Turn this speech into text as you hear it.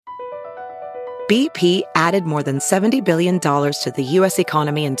BP added more than $70 billion to the U.S.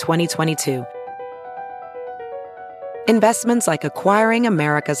 economy in 2022. Investments like acquiring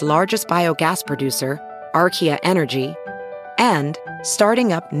America's largest biogas producer, Archaea Energy, and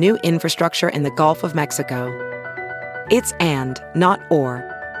starting up new infrastructure in the Gulf of Mexico. It's and, not or.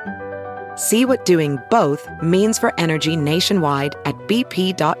 See what doing both means for energy nationwide at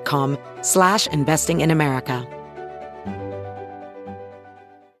bp.com/investing in America.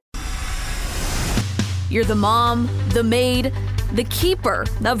 You're the mom, the maid, the keeper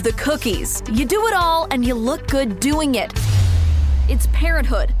of the cookies. You do it all and you look good doing it. It's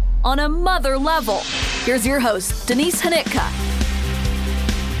parenthood on a mother level. Here's your host, Denise Hanitka.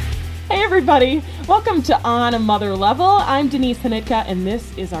 Hey everybody, welcome to On a Mother Level. I'm Denise Hanitka, and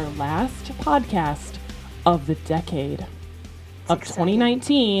this is our last podcast of the decade of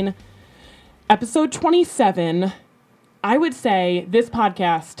 2019, episode 27. I would say this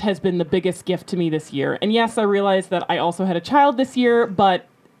podcast has been the biggest gift to me this year. And yes, I realize that I also had a child this year, but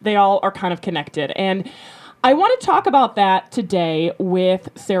they all are kind of connected. And I want to talk about that today with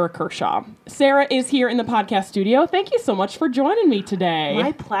Sarah Kershaw. Sarah is here in the podcast studio. Thank you so much for joining me today.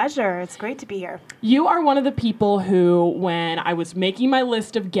 My pleasure. It's great to be here. You are one of the people who, when I was making my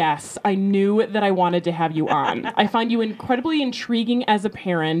list of guests, I knew that I wanted to have you on. I find you incredibly intriguing as a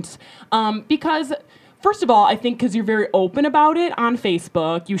parent because... First of all, I think because you're very open about it on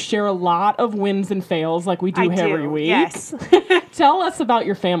Facebook. You share a lot of wins and fails like we do every week. Yes. Tell us about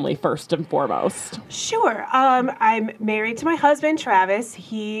your family first and foremost. Sure. I'm married to my husband, Travis.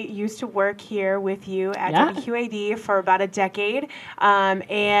 He used to work here with you at WQAD for about a decade.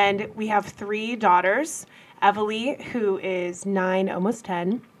 And we have 3 daughters. Evalie, who is 9, almost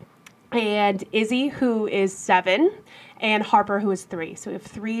 10. And Izzy, who is 7. And Harper, who is 3. So we have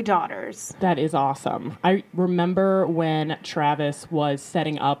 3 daughters. That is awesome. I remember when Travis was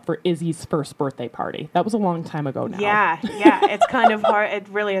setting up for Izzy's first birthday party. That was a long time ago now. Yeah. It's kind of hard. It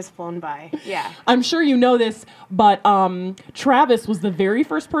really has flown by. Yeah. I'm sure you know this, but Travis was the very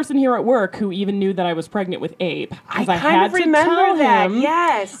first person here at work who even knew that I was pregnant with Abe. I kind of remember that.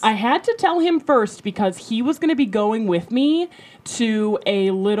 Yes. I had to tell him first because he was going to be going with me to a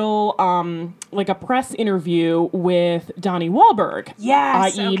little, like a press interview with Donnie Wahlberg.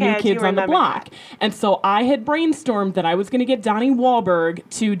 Yes. i.e. New Kids on the Block. That. And so I had brainstormed that I was going to get Donnie Wahlberg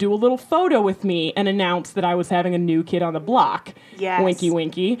to do a little photo with me and announce that I was having a new kid on the block. Yes. Winky,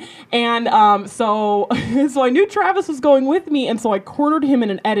 winky. And so I knew Travis was going with me, and so I cornered him in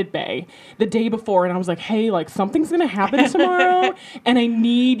an edit bay the day before, and I was like, hey, like, something's going to happen tomorrow, and I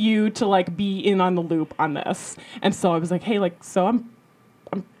need you to, like, be in on the loop on this. And so I was like, hey, like, so I'm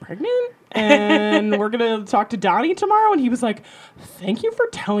pregnant? And we're going to talk to Donnie tomorrow. And he was like, thank you for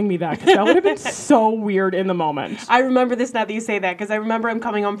telling me that, because that would have been so weird in the moment. I remember this now that you say that, because I remember him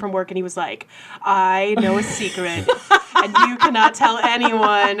coming home from work and he was like, I know a secret and you cannot tell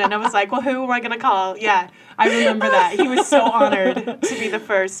anyone. And I was like, well, who am I going to call? Yeah, I remember that. He was so honored to be the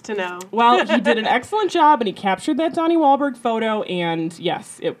first to know. Well, he did an excellent job, and he captured that Donnie Wahlberg photo. And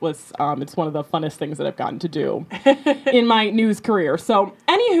yes, it was. It's one of the funnest things that I've gotten to do in my news career. So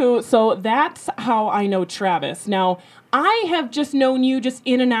anywho, so that's how I know Travis. Now, I have just known you just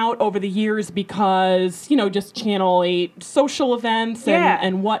in and out over the years because, just Channel 8 social events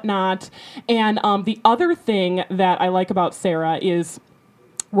and whatnot. And the other thing that I like about Sarah is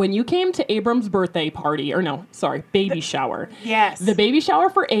when you came to Abram's birthday party, baby shower. Yes. The baby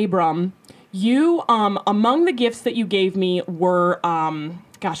shower for Abram, you, among the gifts that you gave me were...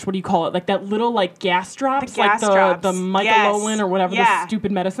 what do you call it? Like that little gas drops, the Michael Olin or whatever the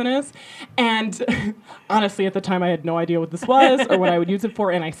stupid medicine is. And honestly, at the time, I had no idea what this was or what I would use it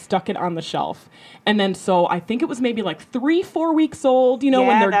for, and I stuck it on the shelf. And then so I think it was maybe 3-4 weeks old, when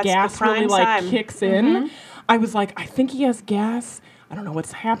their gas really kicks in. Mm-hmm. I was like, I think he has gas. I don't know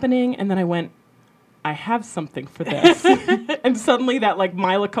what's happening. And then I went, I have something for this. And suddenly that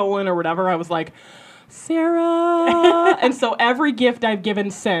Milacolin or whatever, I was like, Sarah. And so every gift I've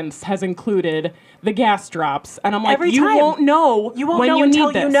given since has included the gas drops. And I'm like, you won't know when you until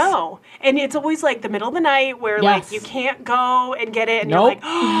need this. You know. And it's always the middle of the night where you can't go and get it. And you're like,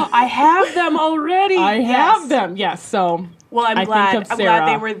 oh, I have them already. I have them. Yes. So well, I'm glad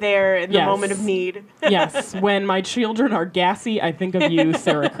they were there in the moment of need. Yes. When my children are gassy, I think of you,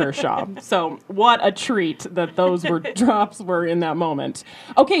 Sarah Kershaw. So what a treat that those drops were in that moment.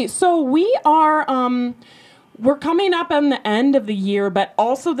 Okay. So we are, we're coming up on the end of the year, but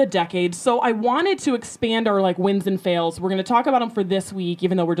also the decade. So I wanted to expand our like wins and fails. We're going to talk about them for this week,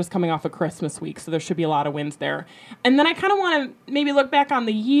 even though we're just coming off of Christmas week. So there should be a lot of wins there. And then I kind of want to maybe look back on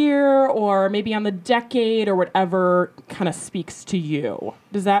the year or maybe on the decade or whatever kind of speaks to you.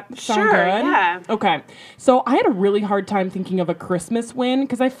 Does that sound good? Yeah. Okay. So I had a really hard time thinking of a Christmas win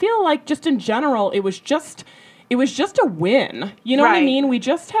because I feel like just in general, it was just a win. You know what I mean? We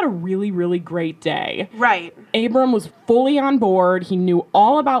just had a really, really great day. Right. Abram was fully on board. He knew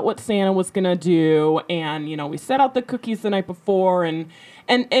all about what Santa was going to do. And, we set out the cookies the night before. And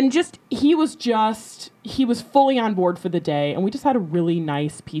just, he was fully on board for the day. And we just had a really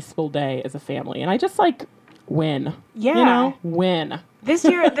nice, peaceful day as a family. And I just win. Yeah. Win. This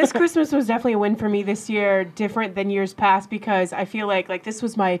Christmas was definitely a win for me this year, different than years past, because I feel like this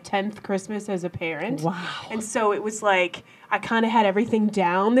was my 10th Christmas as a parent. Wow. And so it was I kind of had everything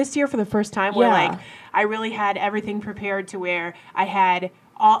down this year for the first time where I really had everything prepared to where I had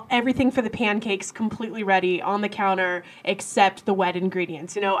everything for the pancakes completely ready on the counter except the wet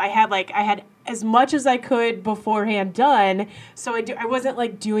ingredients. I had as much as I could beforehand done. So I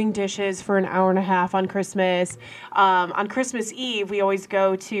wasn't doing dishes for an hour and a half on Christmas. On Christmas Eve, we always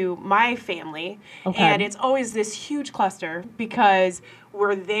go to my family. Okay. And it's always this huge cluster because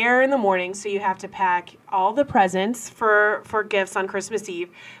we're there in the morning, so you have to pack all the presents for gifts on Christmas Eve.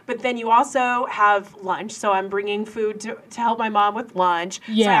 But then you also have lunch, so I'm bringing food to help my mom with lunch.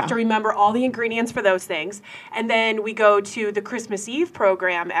 Yeah. So I have to remember all the ingredients for those things. And then we go to the Christmas Eve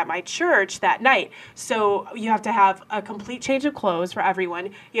program at my church that night. So you have to have a complete change of clothes for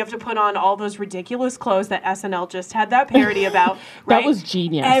everyone. You have to put on all those ridiculous clothes that SNL just had that parody about. Right? That was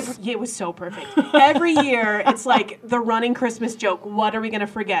genius. It was so perfect. Every year, it's the running Christmas joke. What are we going to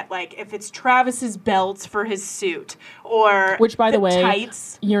forget? If it's Travis's belts for his suit or which, by the way,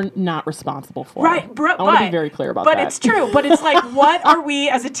 tights. You're not responsible for. Right. I want to be very clear about that. But it's true. But it's what are we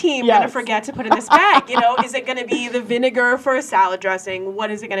as a team going to forget to put in this bag? Is it going to be the vinegar for a salad dressing? What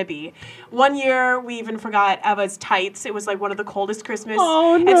is it going to be? One year, we even forgot Eva's tights. It was one of the coldest Christmas.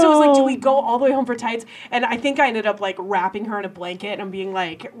 Oh, no. And so it was do we go all the way home for tights? And I think I ended up wrapping her in a blanket and being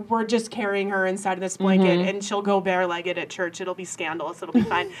we're just carrying her inside of this blanket and she'll go bare-legged at church. It'll be scandalous. It'll be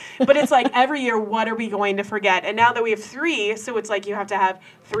fine. But it's every year, what are we going to forget? And now that we have 3, so it's you have to have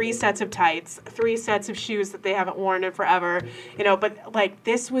 3 sets of tights, 3 sets of shoes that they haven't worn in forever, but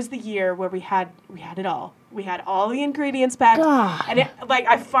this was the year where we had it all. We had all the ingredients packed. God. And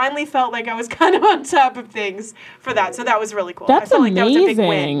I finally felt like I was kind of on top of things for that. So that was really cool. That's I felt amazing. That was a big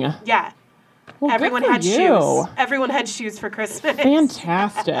win. Yeah. Well, Everyone had shoes. Everyone had shoes for Christmas.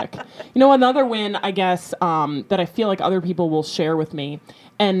 Fantastic. Another win, I guess, that I feel like other people will share with me,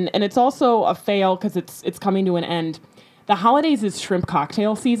 and it's also a fail because it's coming to an end. The holidays is shrimp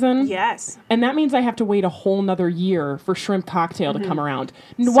cocktail season. Yes. And that means I have to wait a whole nother year for shrimp cocktail to come around.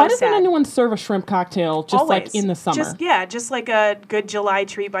 Why doesn't anyone serve a shrimp cocktail just Always. in the summer? Just like a good July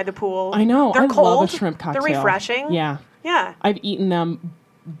treat by the pool. I know. They're cold. Love a shrimp cocktail. They're refreshing. Yeah. Yeah. I've eaten them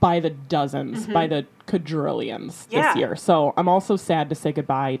by the dozens, by the quadrillions this year. So I'm also sad to say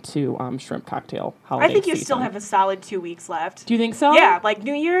goodbye to shrimp cocktail holiday I think you season. still have a solid 2 weeks left. Do you think so? Yeah,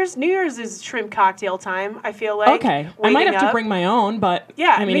 New Year's. New Year's is shrimp cocktail time, I feel like. Okay. I might have to bring my own, but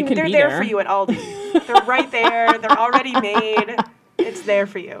yeah, I mean it can they're be there for you at Aldi. They're right there. They're already made. It's there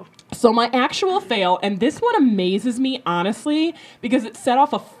for you. So my actual fail, and this one amazes me, honestly, because it set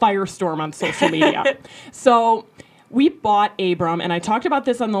off a firestorm on social media. So we bought Abram, and I talked about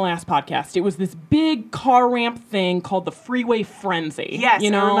this on the last podcast. It was this big car ramp thing called the Freeway Frenzy. Yes, I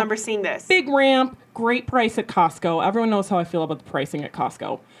remember seeing this. Big ramp, great price at Costco. Everyone knows how I feel about the pricing at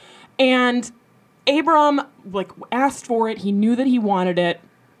Costco. And Abram, asked for it. He knew that he wanted it.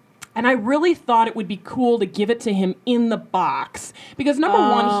 And I really thought it would be cool to give it to him in the box. Because number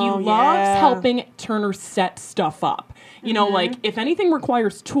one, he loves helping Turner set stuff up. If anything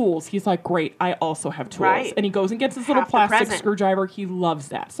requires tools, he's great, I also have tools. Right. And he goes and gets his little plastic screwdriver. He loves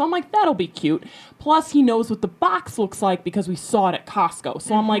that. So I'm that'll be cute. Plus, he knows what the box looks like because we saw it at Costco.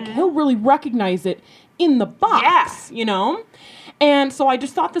 So I'm he'll really recognize it in the box, And so I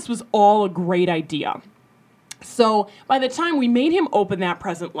just thought this was all a great idea. So by the time we made him open that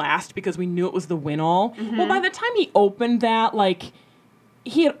present last because we knew it was the win-all, well, by the time he opened that,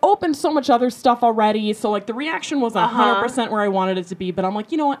 he had opened so much other stuff already, so the reaction wasn't 100% where I wanted it to be, but I'm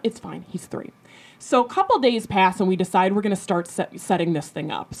you know what, it's fine, he's 3. So a couple days pass and we decide we're going to start setting this thing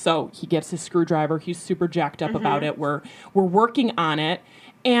up. So he gets his screwdriver, he's super jacked up about it, we're working on it,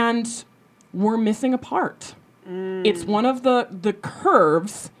 and we're missing a part. It's one of the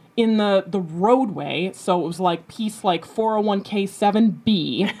curves in the roadway. So it was like piece like 401k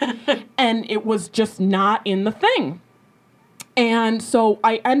 7B, and it was just not in the thing. And so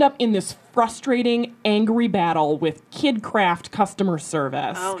I end up in this frustrating, angry battle with KidCraft customer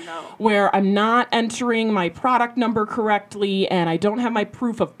service. Oh, no. Where I'm not entering my product number correctly, and I don't have my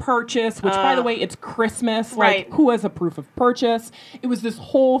proof of purchase, which, by the way, it's Christmas. Right. Like, who has a proof of purchase? It was this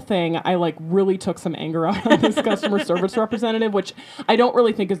whole thing. I, like, really took some anger out on this customer service representative, which I don't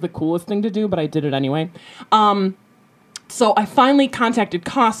really think is the coolest thing to do, but I did it anyway. So I finally contacted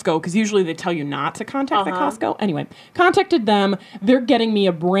Costco, because usually they tell you not to contact the Costco. Anyway, contacted them. They're getting me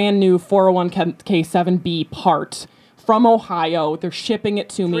a brand new 401k 7B part from Ohio. They're shipping it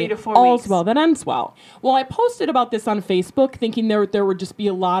to me. 3 to 4 weeks. All's well that ends well. Well, I posted about this on Facebook, thinking there would just be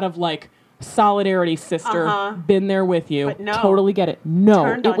a lot of, like, solidarity, sister, been there with you. But no. Totally get it. No,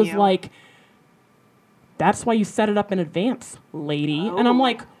 Turned it on was you. like, that's why you set it up in advance, lady. And I'm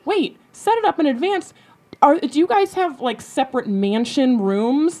like, wait, set it up in advance? Do you guys have, like, separate mansion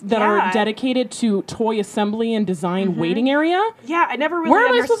rooms that are dedicated to toy assembly and design waiting area? Yeah, I never really Where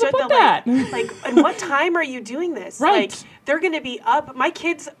am I supposed understood to put that? like, and what time are you doing this? Right. Like, they're going to be up. My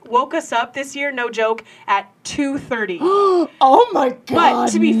kids woke us up this year, no joke, at 2:30. Oh my God!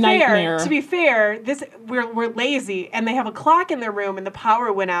 But to be nightmare. fair, we're lazy, and they have a clock in their room, and the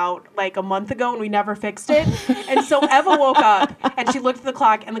power went out like a month ago, and we never fixed it. And so Eva woke up, and she looked at the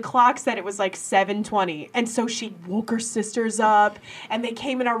clock, and the clock said it was like 7:20, and so she woke her sisters up, and they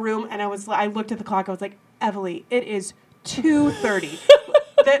came in our room, and I looked at the clock, I was like, Evalie, it is 2:30.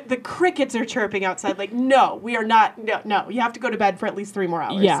 The crickets are chirping outside. Like, no, we are not. No, you have to go to bed for at least 3 more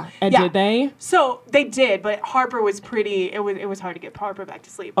hours. Yeah, and did they? So they did, but Harper was pretty. It was hard to get Harper back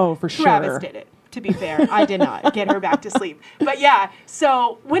to sleep. Oh, for sure. Travis did it. To be fair, I did not get her back to sleep. But yeah,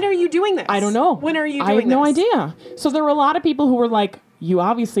 so when are you doing this? I don't know. When are you doing I have no this? idea. So there were a lot of people who were like, you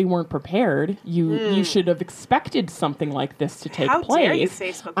obviously weren't prepared. You should have expected something like this to take How place. dare you,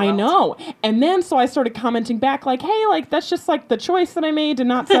 Facebook I world. know. And then so I started commenting back like, hey, like that's just like the choice that I made to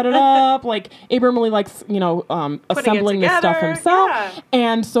not set it up. Like Abram really likes, assembling this stuff together. himself. Yeah.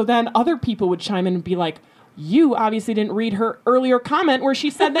 And so then other people would chime in and be like, you obviously didn't read her earlier comment where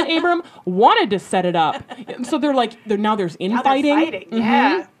she said that Abram wanted to set it up. So they're like, now there's infighting. Now they're fighting.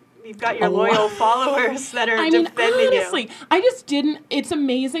 Yeah. You've got your loyal followers that are defending honestly, you. I just didn't. It's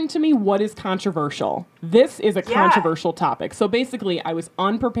amazing to me what is controversial. This is a controversial topic. So basically, I was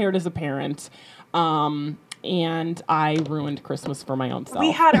unprepared as a parent, and I ruined Christmas for my own self.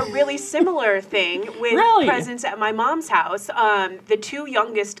 We had a really similar thing with Really? presents at my mom's house. The 2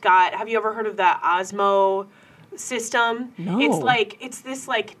 youngest got. Have you ever heard of the Osmo system? No. It's this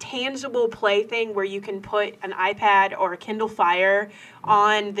like tangible play thing where you can put an iPad or a Kindle Fire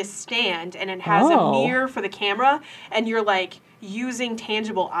on this stand, and it has a mirror for the camera, and you're like using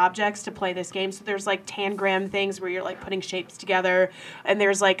tangible objects to play this game. So there's like tangram things where you're like putting shapes together, and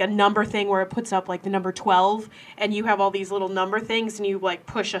there's like a number thing where it puts up like the number 12, and you have all these little number things, and you like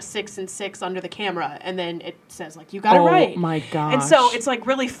push a 6 and 6 under the camera, and then it says like you got it right. Oh my gosh. And so it's like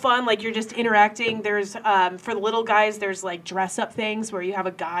really fun, like you're just interacting. There's for the little guys, there's like dress up things where you have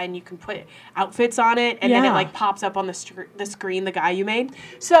a guy and you can put outfits on it, and then it like pops up on the screen the guy you made.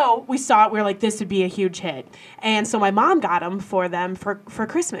 So we saw it, we were like, this would be a huge hit. And so my mom got them for them for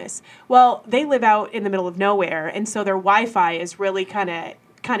Christmas. Well, they live out in the middle of nowhere, and so their Wi-Fi is really kind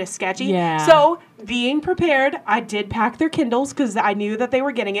of sketchy. Yeah. So being prepared, I did pack their Kindles because I knew that they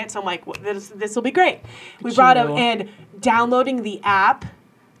were getting it. So I'm like, this will be great. We brought them, and downloading the app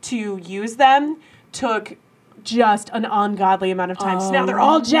to use them took just an ungodly amount of time. So now they're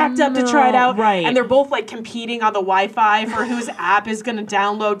all jacked up to try it out. Right. And they're both like competing on the Wi-Fi for whose app is going to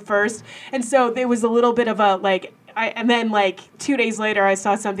download first. And so there was a little bit of a like, and then like 2 days later, I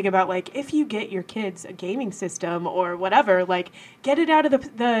saw something about like, if you get your kids a gaming system or whatever, like get it out of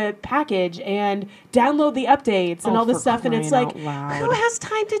the package and download the updates and all this stuff. And it's like, who has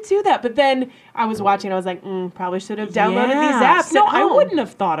time to do that? But then I was watching, I was like, probably should have downloaded these apps. No, at I home. wouldn't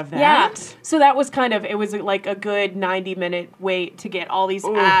have thought of that. Yeah. So that was it was like a good 90-minute wait to get all these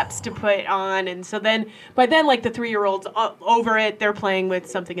apps to put on. And so then, by then, like the 3-year-old's over it, they're playing with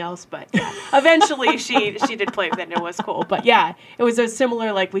something else. But yeah, eventually she did play with it and it was cool. But yeah, it was a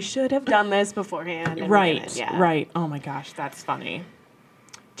similar, like, we should have done this beforehand. And Right, yeah. right. Oh my gosh, that's funny.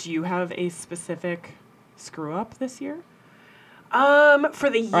 Do you have a specific screw up this year? For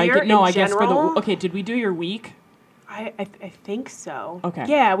the year in general? Guess for the... Okay, did we do your week? I think so. Okay.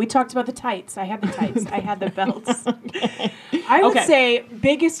 Yeah, we talked about the tights. I had the tights. I had the belts. I would say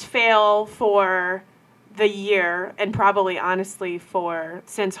biggest fail for the year, and probably honestly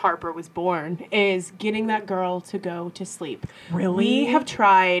since Harper was born, is getting that girl to go to sleep. Really? We have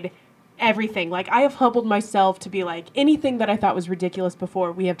tried everything. Like, I have humbled myself to be like, anything that I thought was ridiculous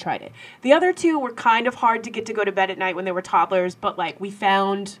before, we have tried it. The other two were kind of hard to get to go to bed at night when they were toddlers, but like, we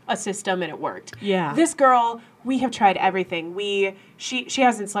found a system and it worked. Yeah. This girl, we have tried everything. She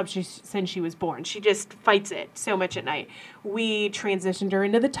hasn't slept since she was born. She just fights it so much at night. We transitioned her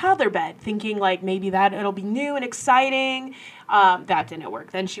into the toddler bed, thinking like maybe that it'll be new and exciting. That didn't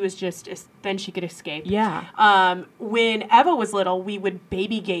work. Then she could escape. Yeah. When Eva was little, we would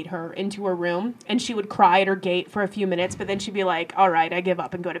baby gate her into her room, and she would cry at her gate for a few minutes, but then she'd be like, all right, I give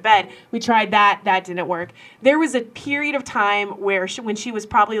up and go to bed. We tried that. That didn't work. There was a period of time where when she was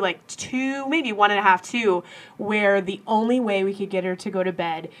probably like 2, maybe 1.5, 2, where the only way we could get her to go to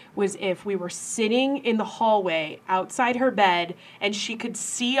bed was if we were sitting in the hallway outside her bed and she could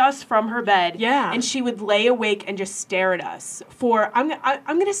see us from her bed. Yeah. And she would lay awake and just stare at us for, I'm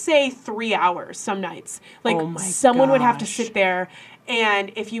going to say 3 hours some nights. Like, someone would have to sit there,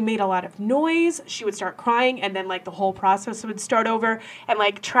 and if you made a lot of noise, she would start crying, and then like the whole process would start over. And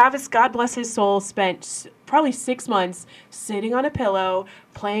like Travis, God bless his soul, spent probably 6 months sitting on a pillow,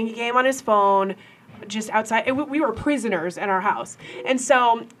 playing a game on his phone, just outside. We were prisoners in our house. And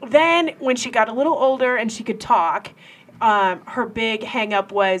so then when she got a little older and she could talk, her big hang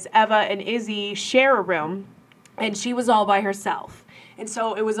up was Eva and Izzy share a room, and she was all by herself. And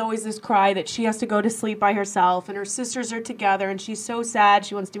so it was always this cry that she has to go to sleep by herself, and her sisters are together, and she's so sad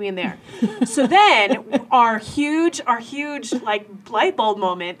she wants to be in there. So then our huge like light bulb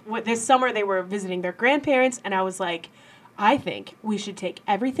moment, this summer they were visiting their grandparents, and I was like, I think we should take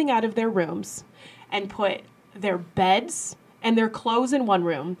everything out of their rooms and put their beds and their clothes in one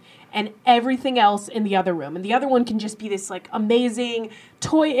room and everything else in the other room. And the other one can just be this like amazing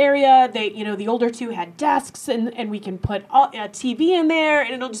toy area. The older two had desks, and we can put a TV in there,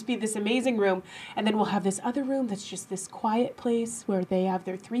 and it'll just be this amazing room. And then we'll have this other room that's just this quiet place where they have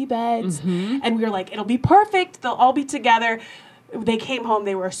their 3 beds. Mm-hmm. And we were like, it'll be perfect. They'll all be together. They came home.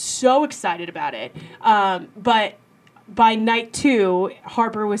 They were so excited about it. But by night 2,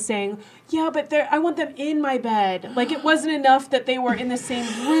 Harper was saying, yeah, but I want them in my bed. Like, it wasn't enough that they were in the same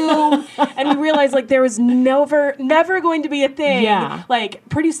room. And we realized, like, there was never going to be a thing. Yeah. Like,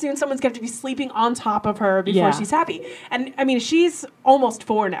 pretty soon someone's going to have to be sleeping on top of her before she's happy. And, I mean, she's almost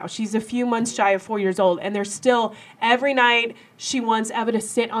 4 now. She's a few months shy of 4 years old. And there's still, every night, she wants Eva to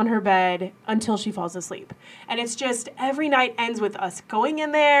sit on her bed until she falls asleep. And it's just, every night ends with us going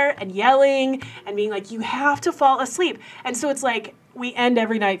in there and yelling and being like, you have to fall asleep. And so it's like, we end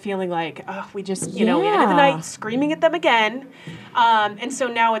every night feeling like, we just, we ended the night screaming at them again. And so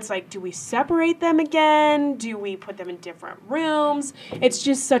now it's like, do we separate them again? Do we put them in different rooms? It's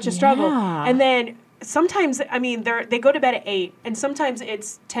just such a struggle. Yeah. And then sometimes, I mean, they go to bed at 8, and sometimes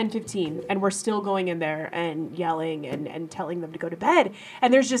it's 10:15, and we're still going in there and yelling and telling them to go to bed.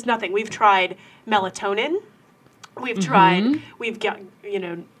 And there's just nothing. We've tried melatonin. We've got,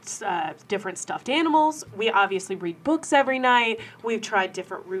 different stuffed animals. We obviously read books every night. We've tried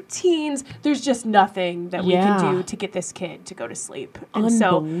different routines. There's just nothing that we can do to get this kid to go to sleep. And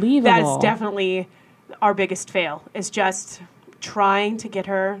Unbelievable. so that's definitely our biggest fail, is just trying to get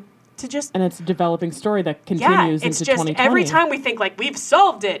her to just... And it's a developing story that continues into 2020. Every time we think, like, we've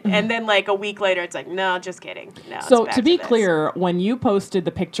solved it, and then, like, a week later, it's like, no, just kidding. No, so to be clear, when you posted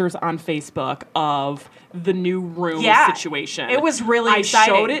the pictures on Facebook of the new room situation, it was really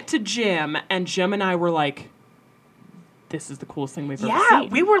exciting. I showed it to Jim, and Jim and I were like, this is the coolest thing we've ever seen. Yeah,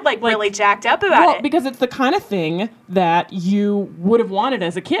 we were like really jacked up about it. Because it's the kind of thing that you would have wanted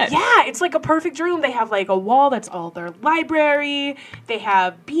as a kid. Yeah, it's like a perfect room. They have like a wall that's all their library. They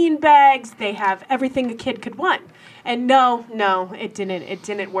have bean bags. They have everything a kid could want. And no, it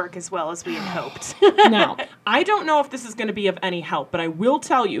didn't work as well as we had hoped. Now, I don't know if this is going to be of any help, but I will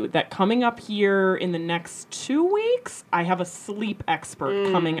tell you that coming up here in the next 2 weeks, I have a sleep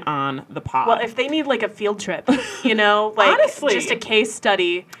expert coming on the pod. Well, if they need like a field trip, like honestly, just a case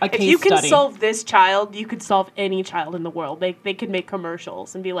study. If you can solve this child, you could solve any child in the world. They could make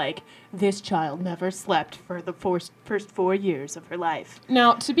commercials and be like, this child never slept for the first 4 years of her life.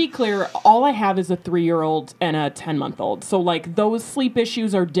 Now, to be clear, all I have is a 3-year-old and a 10-month-old. So, like, those sleep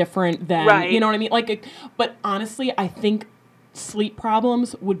issues are different than, you know what I mean? Like, but honestly, I think sleep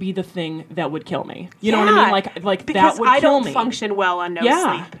problems would be the thing that would kill me. You know what I mean? Like because that would kill me. I don't function well on no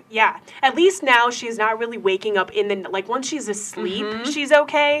sleep. Yeah. At least now she's not really waking up like once she's asleep, she's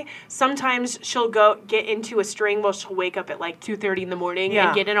okay. Sometimes she'll get into a string where she'll wake up at like 2:30 in the morning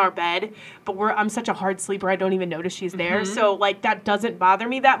and get in our bed. But I'm such a hard sleeper, I don't even notice she's there. So like that doesn't bother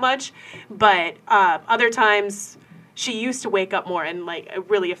me that much. But other times she used to wake up more and like it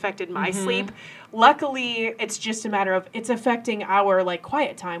really affected my sleep. Luckily, it's just a matter of it's affecting our like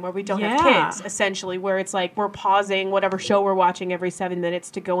quiet time where we don't have kids, essentially, where it's like we're pausing whatever show we're watching every 7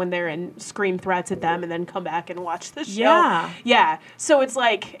 minutes to go in there and scream threats at them and then come back and watch the show. Yeah. So it's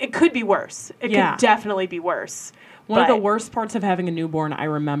like it could be worse. It could definitely be worse. One of the worst parts of having a newborn, I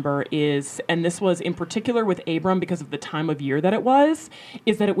remember, is, and this was in particular with Abram because of the time of year that it was,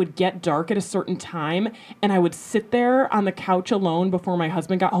 is that it would get dark at a certain time, and I would sit there on the couch alone before my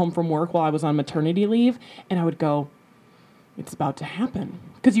husband got home from work while I was on maternity leave, and I would go, it's about to happen.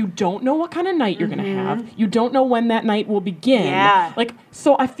 Because you don't know what kind of night you're going to have. You don't know when that night will begin. Yeah. Like,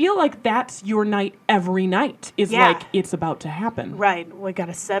 so I feel like that's your night every night, is like, it's about to happen. Right. We got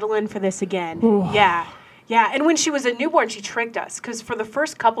to settle in for this again. Yeah. Yeah, and when she was a newborn, she tricked us because for the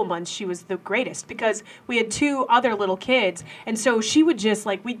first couple months, she was the greatest because we had 2 other little kids. And so she would just,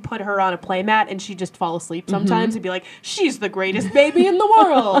 like, we'd put her on a play mat and she'd just fall asleep sometimes and be like, she's the greatest baby in the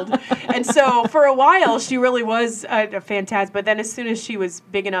world. And so for a while, she really was a fantastic. But then as soon as she was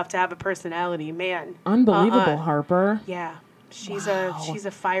big enough to have a personality, man. Unbelievable, Harper. Yeah. She's a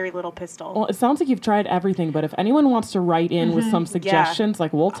fiery little pistol. Well, it sounds like you've tried everything, but if anyone wants to write in with some suggestions,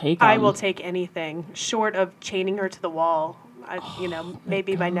 like we'll take them. I will take anything short of chaining her to the wall.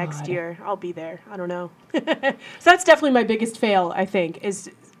 Maybe by next year I'll be there. I don't know. So that's definitely my biggest fail, I think,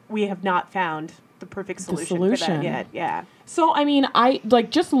 is we have not found the perfect solution for that yet. Yeah. So, I mean, I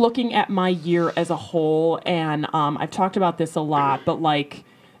like just looking at my year as a whole, and I've talked about this a lot, but like,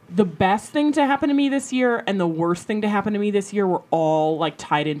 the best thing to happen to me this year and the worst thing to happen to me this year were all like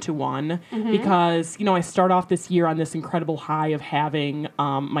tied into one because, I start off this year on this incredible high of having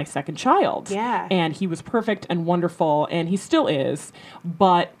my second child. Yeah. And he was perfect and wonderful and he still is.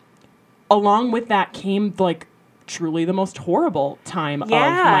 But along with that came like truly the most horrible time of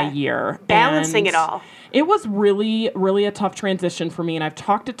my year. Balancing it all. It was really, really a tough transition for me and I've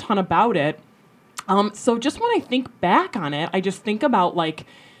talked a ton about it. So just when I think back on it, I just think about like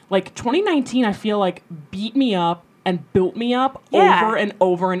 2019, I feel like beat me up and built me up over and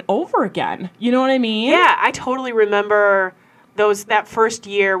over and over again. You know what I mean? Yeah, I totally remember that first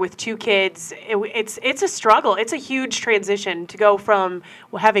year with 2 kids. It's a struggle. It's a huge transition to go from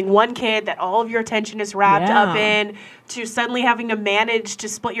having one kid that all of your attention is wrapped up in to suddenly having to manage to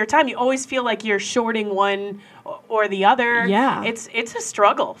split your time. You always feel like you're shorting one or the other. Yeah. It's a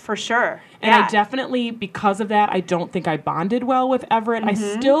struggle for sure. And I definitely, because of that, I don't think I bonded well with Everett. I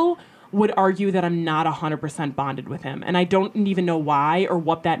still would argue that I'm not 100% bonded with him. And I don't even know why or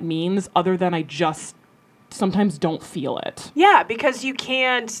what that means other than I just sometimes don't feel it. Yeah, because you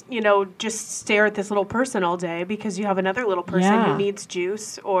can't, just stare at this little person all day because you have another little person who needs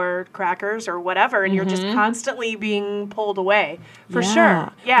juice or crackers or whatever, and you're just constantly being pulled away. For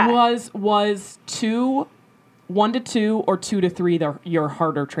sure. Yeah. Was 1 to 2 or 2 to 3 your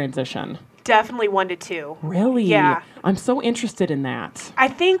harder transition? Definitely 1 to 2. Really? Yeah. I'm so interested in that. I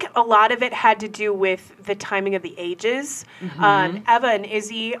think a lot of it had to do with the timing of the ages. Eva and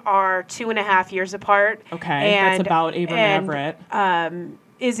Izzy are 2.5 years apart. Okay, that's about Abram and Everett.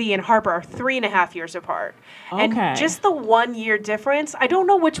 Izzy and Harper are 3.5 years apart. Okay. And just the 1 year difference, I don't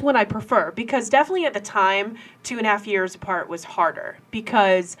know which one I prefer because definitely at the time, 2.5 years apart was harder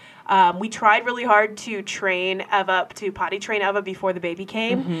because we tried really hard to potty train Eva before the baby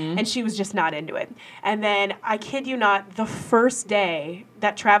came, and she was just not into it. And then, I kid you not, the first day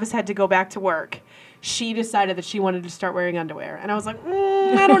that Travis had to go back to work, she decided that she wanted to start wearing underwear. And I was like,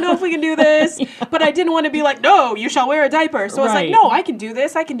 I don't know if we can do this. But I didn't want to be like, no, you shall wear a diaper. So I was like, no, I can do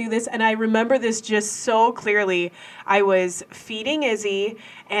this. And I remember this just so clearly. I was feeding Izzy,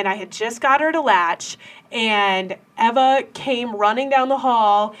 and I had just got her to latch. And Eva came running down the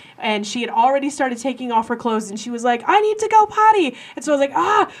hall, and she had already started taking off her clothes. And she was like, I need to go potty. And so I was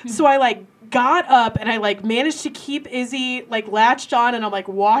like, So I got up and I managed to keep Izzy latched on, and I'm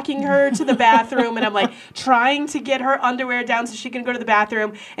walking her to the bathroom, and I'm trying to get her underwear down so she can go to the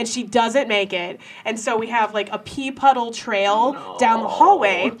bathroom, and she doesn't make it. And so we have a pee puddle trail down the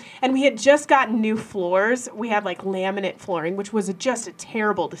hallway, and we had just gotten new floors. We had laminate flooring, which was just a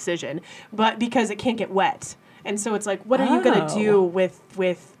terrible decision, but because it can't get wet. And so it's what are you going to do with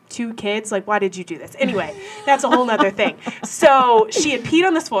 2 kids. Like, why did you do this? Anyway, that's a whole nother thing. So she had peed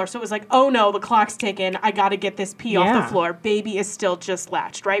on this floor. So it was like, oh no, the clock's ticking. I got to get this pee off the floor. Baby is still just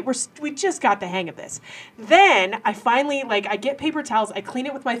latched, right? We just got the hang of this. Then I finally, like, I get paper towels. I clean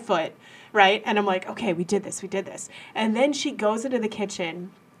it with my foot, right? And I'm like, okay, we did this. And then she goes into the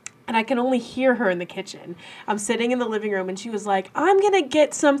kitchen. And I can only hear her in the kitchen. I'm sitting in the living room, and she was like, I'm going to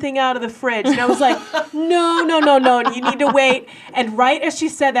get something out of the fridge. And I was like, no, you need to wait. And right as she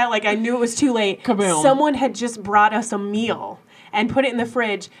said that, like, I knew it was too late. Kaboom. Someone had just brought us a meal and put it in the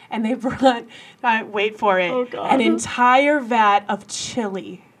fridge, and they brought, wait for it, an entire vat of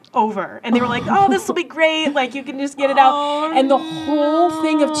chili over. And they were like, oh, this will be great. Like, you can just get it out. And the whole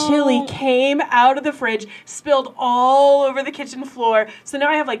thing of chili came out of the fridge, spilled all over the kitchen floor. So now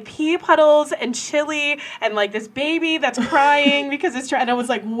I have, like, pea puddles and chili and, like, this baby that's crying because it's and I was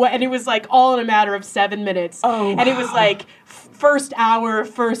like, what? And it was, like, all in a matter of 7 minutes. And it was, like, first hour,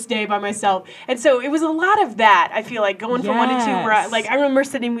 first day by myself. And so it was a lot of that, I feel like, going from 1 to 2, where I remember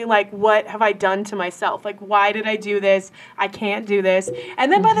sitting being like, what have I done to myself? Like, why did I do this? I can't do this.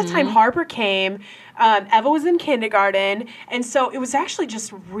 And then by the time Harper came, Eva was in kindergarten, and so it was actually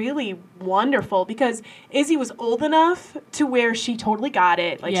just really wonderful because Izzy was old enough to where she totally got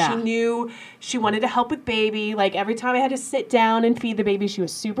it. Like, she knew she wanted to help with baby. Like, every time I had to sit down and feed the baby, she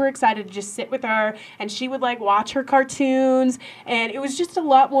was super excited to just sit with her, and she would, like, watch her cartoons, and it was just a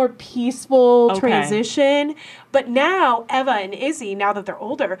lot more peaceful transition. But now, Eva and Izzy, now that they're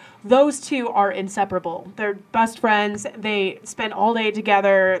older, those two are inseparable. They're best friends. They spend all day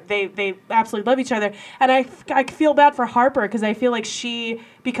together. They absolutely love each other. And I feel bad for Harper because I feel like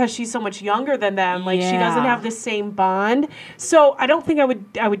because she's so much younger than them, like she doesn't have the same bond. So I don't think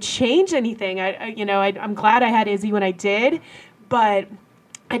I would change anything. I'm glad I had Izzy when I did, but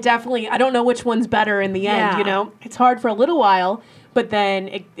I don't know which one's better in the end. You know, it's hard for a little while, but then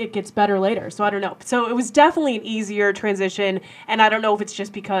it gets better later. So I don't know. So it was definitely an easier transition, and I don't know if it's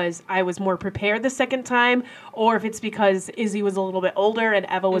just because I was more prepared the second time, or if it's because Izzy was a little bit older and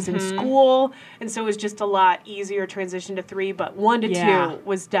Eva was in school, and so it was just a lot easier transition to 3. But 1 to 2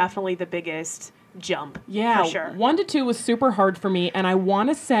 was definitely the biggest jump. Yeah, for sure. 1 to 2 was super hard for me, and I want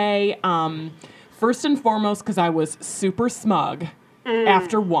to say, first and foremost, because I was super smug.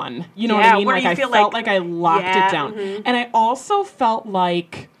 After 1, you know what I mean? Like, I felt like I locked it down. And I also felt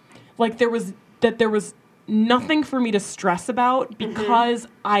like there was nothing for me to stress about because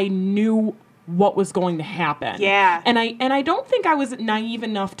I knew what was going to happen. Yeah. And I don't think I was naive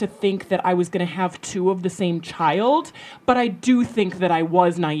enough to think that I was going to have 2 of the same child, but I do think that I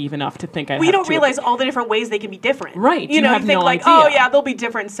was naive enough to think we don't realize all the different ways they can be different. Right. You know, you think idea. Oh yeah, they'll be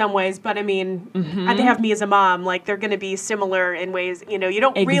different in some ways, but I mean, they have me as a mom, like they're going to be similar in ways, you know, you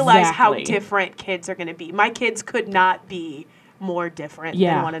don't realize how different kids are going to be. My kids could not be more different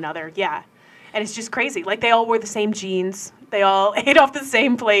than one another. Yeah. And it's just crazy. Like, they all wore the same jeans. They all ate off the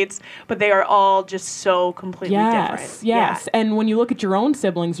same plates, but they are all just so completely different. Yes. Yeah. And when you look at your own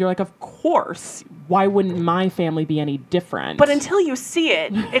siblings, you're like, of course, why wouldn't my family be any different? But until you see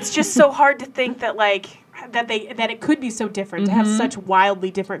it, it's just so hard to think that, like, that it could be so different to have such wildly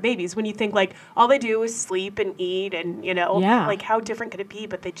different babies. When you think, like, all they do is sleep and eat and, you know, like, how different could it be?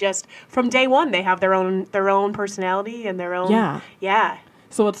 But they just, from day one, they have their own personality and their own. Yeah.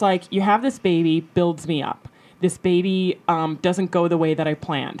 So it's like, you have this baby, builds me up. This baby doesn't go the way that I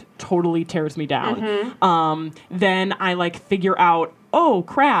planned. Totally tears me down. Then I, like, figure out, oh,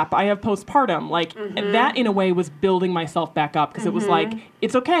 crap, I have postpartum. Like, that, in a way, was building myself back up. Because it was like,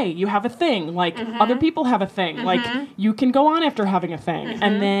 it's okay. You have a thing. Like, other people have a thing. Like, you can go on after having a thing.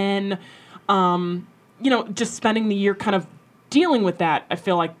 And then, you know, just spending the year kind of dealing with that, I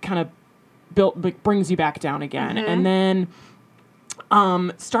feel like kind of brings you back down again. And then...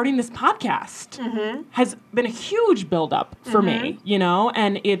 starting this podcast has been a huge buildup for me, you know,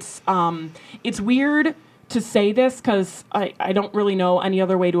 and it's weird to say this because I don't really know any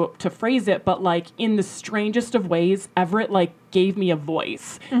other way to phrase it, but like in the strangest of ways, Everett like gave me a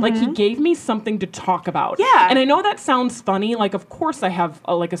voice. Like he gave me something to talk about. Yeah. And I know that sounds funny. Like, of course I have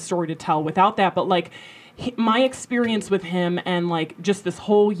a story to tell without that, but like, my experience with him and like just this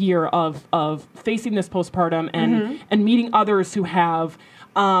whole year of facing this postpartum and meeting others who have,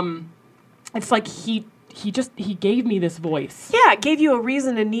 it's like he gave me this voice. Yeah, it gave you a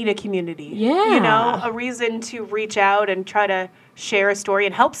reason to need a community. Yeah. You know, a reason to reach out and try to share a story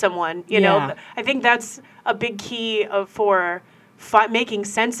and help someone. You know, I think that's a big key for making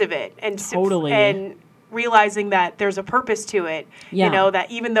sense of it. And totally. And realizing that there's a purpose to it. Yeah. You know,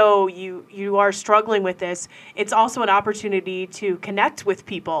 that even though you are struggling with this, it's also an opportunity to connect with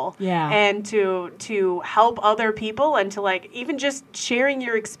people. Yeah. And to help other people, and to like even just sharing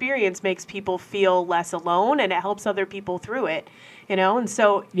your experience makes people feel less alone, and it helps other people through it. You know, and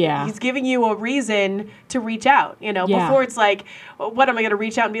so he's giving you a reason to reach out, you know, before it's like, what am I going to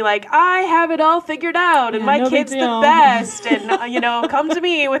reach out and be like, I have it all figured out and my kid's the best and, you know, come to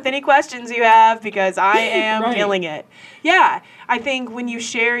me with any questions you have because I am killing it. Yeah. I think when you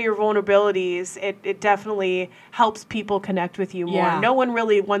share your vulnerabilities, it definitely helps people connect with you more. Yeah. No one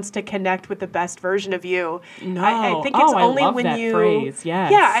really wants to connect with the best version of you. No. I think it's only I love when that you phrase.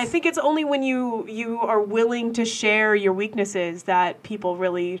 Yes. Yeah, I think it's only when you are willing to share your weaknesses that people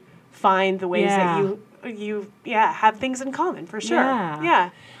really find the ways that you have things in common, for sure. Yeah.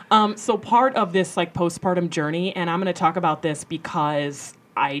 So part of this like postpartum journey, and I'm going to talk about this because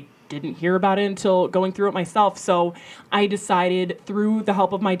I didn't hear about it until going through it myself. So I decided through the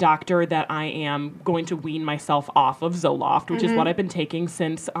help of my doctor that I am going to wean myself off of Zoloft, which is what I've been taking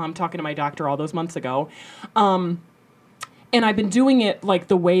since talking to my doctor all those months ago. And I've been doing it like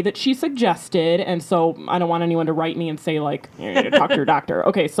the way that she suggested. And so I don't want anyone to write me and say like, you need to talk to your doctor.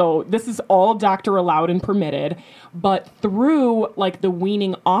 Okay, so this is all doctor allowed and permitted. But through like the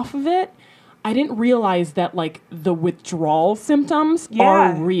weaning off of it, I didn't realize that like the withdrawal symptoms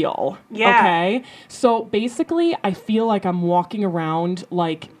are real. Yeah. Okay. So basically I feel like I'm walking around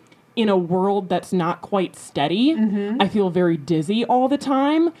like in a world that's not quite steady. I feel very dizzy all the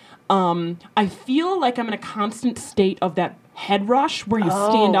time. I feel like I'm in a constant state of that head rush where you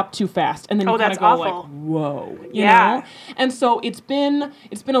stand up too fast and then you kind of go like, whoa, you know? And so it's been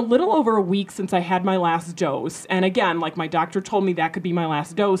a little over a week since I had my last dose. And again, like my doctor told me that could be my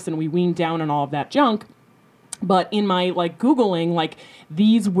last dose and we weaned down on all of that junk. But in my like Googling, like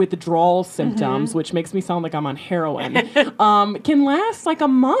these withdrawal symptoms, which makes me sound like I'm on heroin, can last like a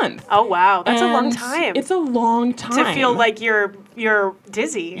month. Oh, wow. That's a long time. It's a long time. To feel like you're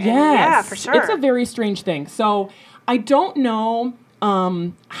dizzy. Yes. Yeah, for sure. It's a very strange thing. So I don't know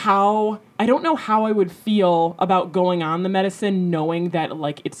how I would feel about going on the medicine knowing that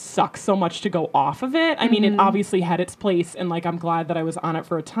like it sucks so much to go off of it. I mean, it obviously had its place and like I'm glad that I was on it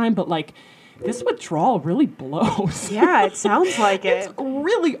for a time, but like this withdrawal really blows. Yeah, it sounds like it. It's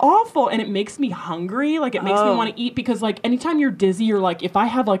really awful, and it makes me hungry. Like, it makes me want to eat because, like, anytime you're dizzy, you're like, if I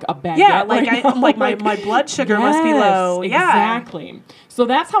have, like, a baguette my blood sugar must be low. Exactly. So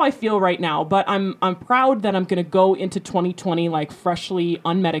that's how I feel right now, but I'm proud that I'm going to go into 2020, like, freshly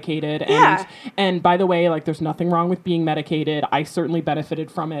unmedicated. And by the way, like, there's nothing wrong with being medicated. I certainly benefited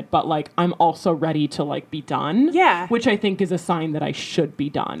from it, but, like, I'm also ready to, like, be done. Yeah. Which I think is a sign that I should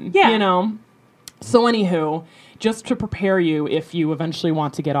be done. Yeah. You know? So anywho, just to prepare you if you eventually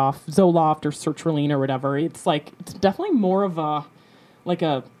want to get off Zoloft or sertraline or whatever, it's definitely more of a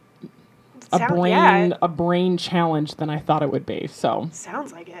brain challenge than I thought it would be. So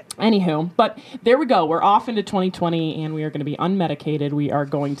sounds like it. Anywho, but there we go. We're off into 2020 and we are going to be unmedicated. We are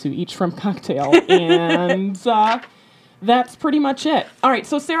going to eat shrimp cocktail and that's pretty much it. All right,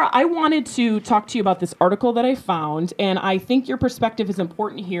 so Sarah, I wanted to talk to you about this article that I found, and I think your perspective is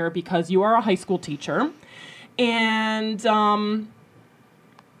important here because you are a high school teacher. And I'm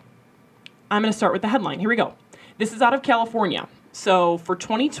going to start with the headline. Here we go. This is out of California. So for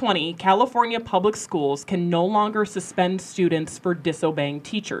 2020, California public schools can no longer suspend students for disobeying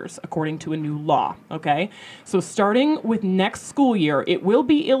teachers, according to a new law, okay? So starting with next school year, it will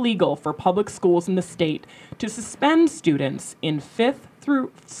be illegal for public schools in the state to suspend students in first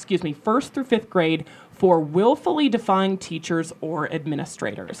through fifth grade for willfully defying teachers or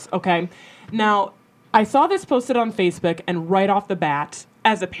administrators, okay? Now, I saw this posted on Facebook, and right off the bat,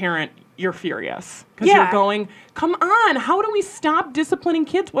 as a parent, you're furious because you're going, come on, how do we stop disciplining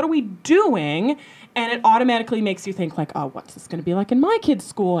kids? What are we doing? And it automatically makes you think like, oh, what's this going to be like in my kid's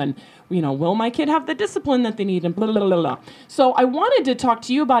school? And, you know, will my kid have the discipline that they need? And blah, blah, blah, blah. So I wanted to talk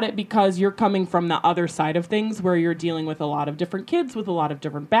to you about it because you're coming from the other side of things where you're dealing with a lot of different kids with a lot of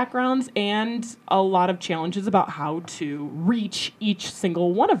different backgrounds and a lot of challenges about how to reach each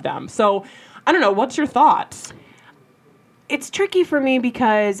single one of them. So I don't know, what's your thoughts? It's tricky for me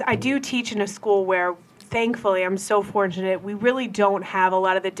because I do teach in a school where, thankfully, I'm so fortunate, we really don't have a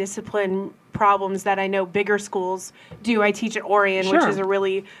lot of the discipline problems that I know bigger schools do. I teach at Orion, which is a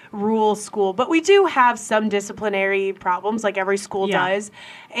really rural school, but we do have some disciplinary problems like every school does.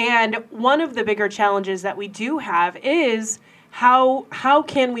 And one of the bigger challenges that we do have is how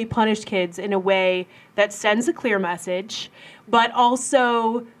can we punish kids in a way that sends a clear message, but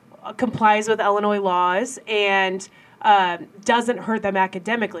also complies with Illinois laws and doesn't hurt them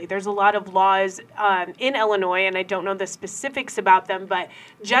academically. There's a lot of laws in Illinois, and I don't know the specifics about them, but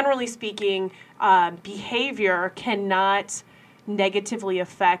generally speaking, behavior cannot negatively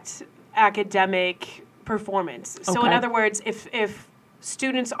affect academic performance. So in other words, if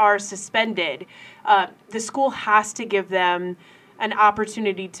students are suspended, the school has to give them an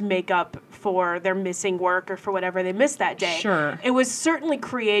opportunity to make up for their missing work or for whatever they missed that day. Sure. It was certainly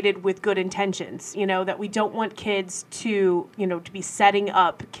created with good intentions, that we don't want kids to, to be setting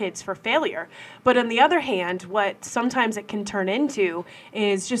up kids for failure. But on the other hand, what sometimes it can turn into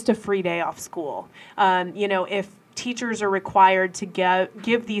is just a free day off school. If teachers are required to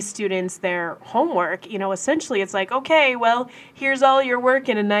give these students their homework, essentially it's like, okay, well, here's all your work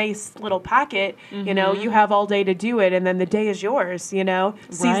in a nice little packet, you have all day to do it, and then the day is yours, seize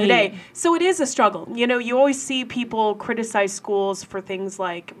the day. So it is a struggle. You always see people criticize schools for things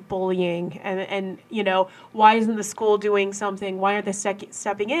like bullying and why isn't the school doing something? Why aren't they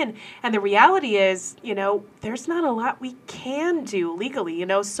stepping in? And the reality is, there's not a lot we can do legally.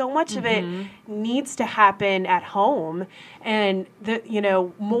 So much of it needs to happen at home. And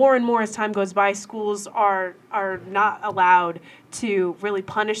more and more as time goes by, schools are not allowed to really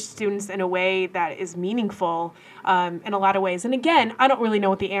punish students in a way that is meaningful in a lot of ways. And again, I don't really know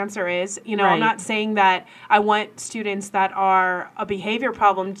what the answer is. I'm not saying that I want students that are a behavior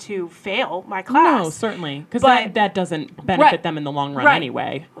problem to fail my class. No, certainly, because that doesn't benefit them in the long run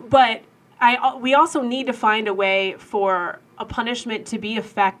anyway. But we also need to find a way for a punishment to be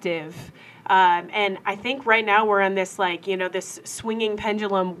effective. And I think right now we're on this, this swinging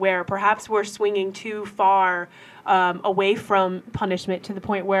pendulum where perhaps we're swinging too far away from punishment to the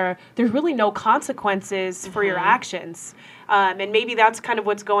point where there's really no consequences for your actions. And maybe that's kind of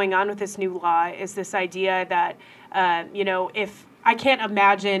what's going on with this new law, is this idea that, if I can't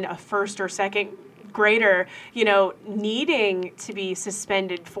imagine a first or second grader, needing to be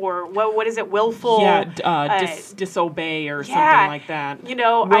suspended for what is it, willful? Disobey or something like that.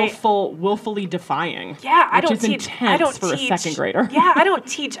 Willfully defying. Yeah, I don't teach a second grader. I don't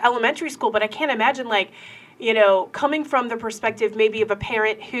teach elementary school, but I can't imagine coming from the perspective maybe of a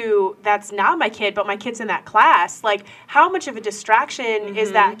parent who that's not my kid, but my kid's in that class. How much of a distraction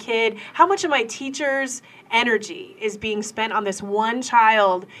is that kid? How much of my teacher's energy is being spent on this one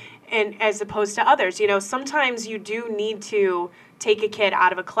child? And as opposed to others, sometimes you do need to take a kid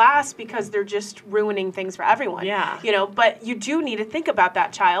out of a class because they're just ruining things for everyone. Yeah. But you do need to think about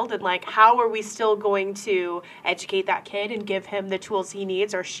that child and how are we still going to educate that kid and give him the tools he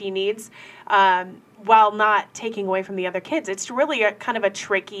needs or she needs, while not taking away from the other kids. It's really kind of a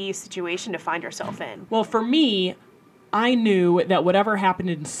tricky situation to find yourself in. Well, for me, I knew that whatever happened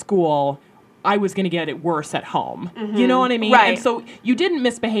in school, I was going to get it worse at home. You know what I mean? Right. And so you didn't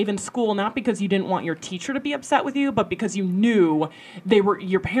misbehave in school, not because you didn't want your teacher to be upset with you, but because you knew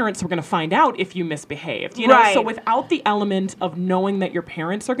your parents were going to find out if you misbehaved. Right. So without the element of knowing that your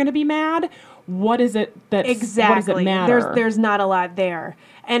parents are going to be mad, what does it matter? There's not a lot there.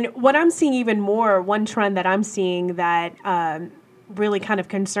 And what I'm seeing even more, one trend that I'm seeing that really kind of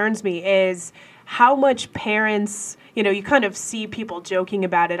concerns me is how much parents, you kind of see people joking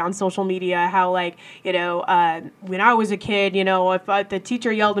about it on social media, how when I was a kid, if the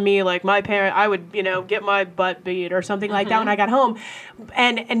teacher yelled at me, my parent, I would, get my butt beat or something like that when I got home.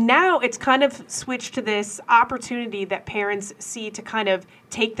 And now it's kind of switched to this opportunity that parents see to kind of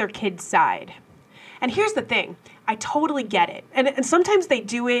take their kid's side. And here's the thing. I totally get it. And sometimes they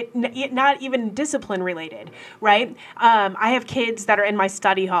do it not even discipline related, right? I have kids that are in my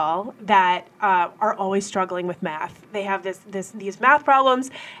study hall that are always struggling with math. They have these math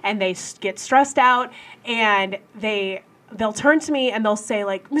problems and they get stressed out and they'll turn to me and they'll say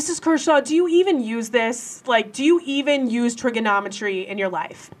Mrs. Kershaw, do you even use this? Do you even use trigonometry in your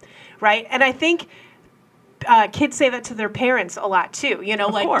life? Right? And I think kids say that to their parents a lot too, when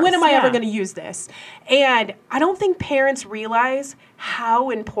am I ever going to use this? And I don't think parents realize how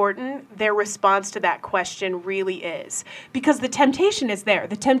important their response to that question really is, because the temptation is there.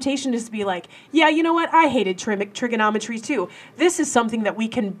 The temptation is to be yeah, you know what? I hated trigonometry too. This is something that we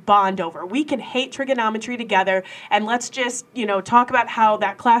can bond over. We can hate trigonometry together, and let's just, talk about how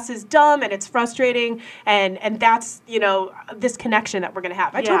that class is dumb and it's frustrating, and that's, this connection that we're going to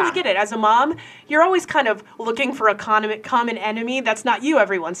have. I totally get it. As a mom, you're always kind of looking for a common enemy that's not you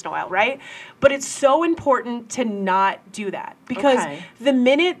every once in a while, right? But it's so important to not do that, because the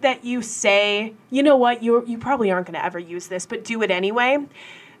minute that you say, you know what, you probably aren't going to ever use this, but do it anyway,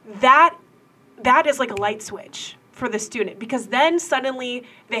 that is like a light switch for the student, because then suddenly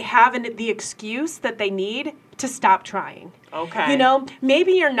they have the excuse that they need to stop trying. Okay.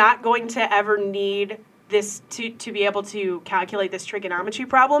 Maybe you're not going to ever need this to be able to calculate this trigonometry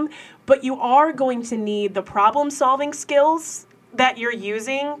problem, but you are going to need the problem-solving skills that you're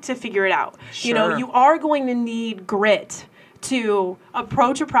using to figure it out. Sure. You know, you are going to need grit to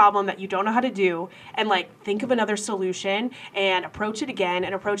approach a problem that you don't know how to do and like think of another solution and approach it again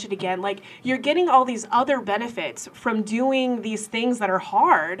and approach it again. Like, you're getting all these other benefits from doing these things that are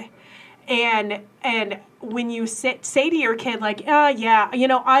hard. And when you say to your kid, like, yeah, you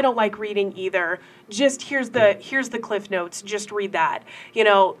know, I don't like reading either. Just here's the Cliff Notes. Just read that. You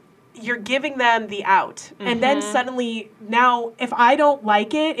know, you're giving them the out. Mm-hmm. And then suddenly now, if I don't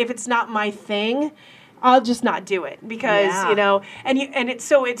like it, if it's not my thing, I'll just not do it because, you know,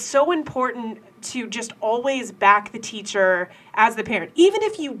 it's so important to just always back the teacher as the parent. Even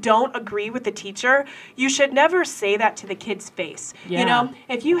if you don't agree with the teacher, you should never say that to the kid's face. Yeah. You know,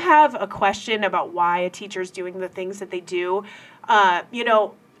 if you have a question about why a teacher's doing the things that they do, you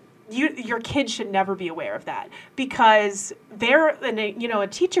know, your kid should never be aware of that because a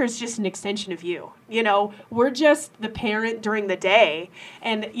teacher is just an extension of you. You know, we're just the parent during the day.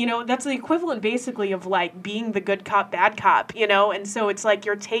 And, you know, that's the equivalent basically of like being the good cop, bad cop, you know? And so it's like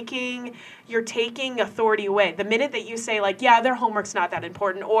you're taking authority away. The minute that you say like, yeah, their homework's not that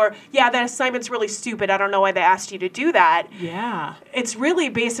important, or yeah, that assignment's really stupid, I don't know why they asked you to do that. Yeah. It's really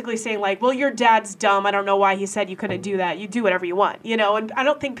basically saying like, well, your dad's dumb, I don't know why he said you couldn't do that. You do whatever you want, you know? And I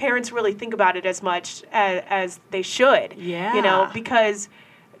don't think parents really think about it as much as they should. Yeah. You know, because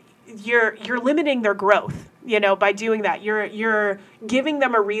you're limiting their growth, you know, by doing that. You're giving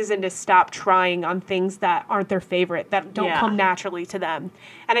them a reason to stop trying on things that aren't their favorite, that don't come naturally to them.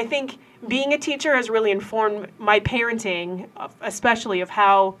 And I think being a teacher has really informed my parenting, especially of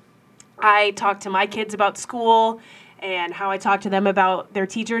how I talk to my kids about school and how I talk to them about their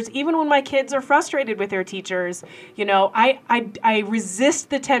teachers. Even when my kids are frustrated with their teachers, you know, I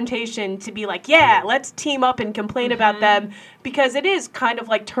resist the temptation to be like, yeah, let's team up and complain about them, because it is kind of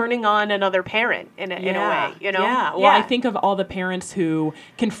like turning on another parent in a way, you know? Yeah. Well, I think of all the parents who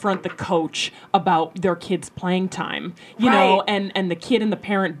confront the coach about their kids' playing time, you know, and the kid and the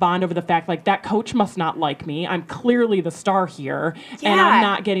parent bond over the fact, like, that coach must not like me. I'm clearly the star here, and I'm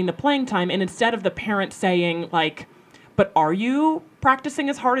not getting the playing time. And instead of the parent saying, like, but are you practicing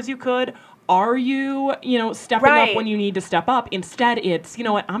as hard as you could? Are you, you know, stepping up when you need to step up? Instead, it's, you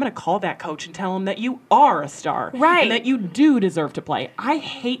know what, I'm going to call that coach and tell him that you are a star. Right. And that you do deserve to play. I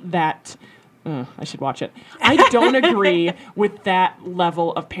hate that. I should watch it. I don't agree with that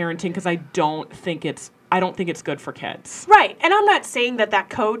level of parenting because I don't think it's good for kids. Right. And I'm not saying that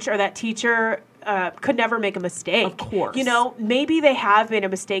coach or that teacher could never make a mistake. Of course. You know, maybe they have made a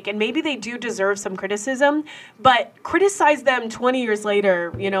mistake and maybe they do deserve some criticism, but criticize them 20 years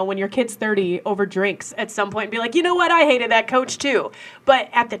later, you know, when your kid's 30 over drinks at some point and be like, you know what, I hated that coach too. But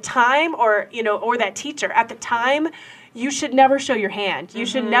at the time, or, you know, or that teacher, at the time, you should never show your hand. You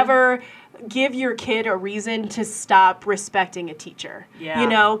should never give your kid a reason to stop respecting a teacher. Yeah. You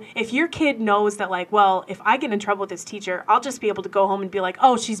know, if your kid knows that, like, well, if I get in trouble with this teacher, I'll just be able to go home and be like,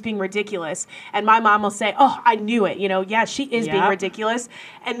 oh, she's being ridiculous. And my mom will say, oh, I knew it. You know, yeah, she is being ridiculous.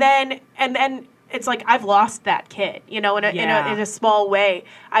 And then it's like, I've lost that kid, you know, in a small way.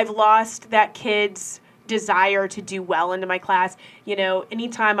 I've lost that kid's desire to do well into my class. You know,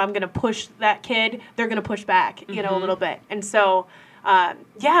 anytime I'm going to push that kid, they're going to push back, you know, a little bit. And so,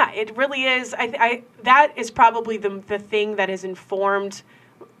 it really is. That is probably the thing that has informed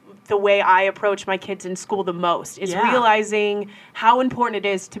the way I approach my kids in school the most, is realizing how important it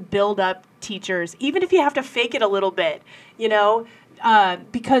is to build up teachers, even if you have to fake it a little bit, you know,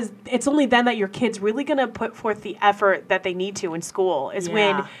 because it's only then that your kid's really going to put forth the effort that they need to in school, is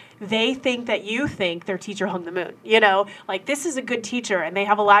when they think that you think their teacher hung the moon, you know, like, this is a good teacher and they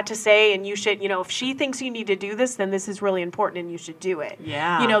have a lot to say and you should, you know, if she thinks you need to do this, then this is really important and you should do it.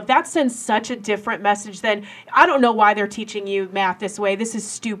 Yeah. You know, that sends such a different message than, I don't know why they're teaching you math this way. This is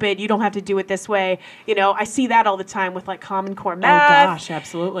stupid. You don't have to do it this way. You know, I see that all the time with like Common Core math. Oh gosh,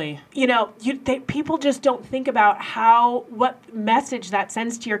 absolutely. You know, people just don't think about what message that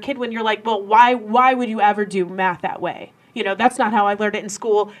sends to your kid when you're like, well, why would you ever do math that way? You know, that's not how I learned it in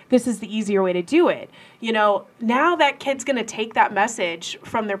school. This is the easier way to do it. You know, now that kid's going to take that message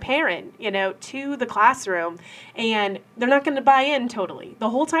from their parent, you know, to the classroom, and they're not going to buy in totally. The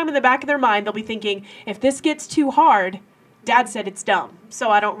whole time in the back of their mind, they'll be thinking, if this gets too hard, Dad said it's dumb, so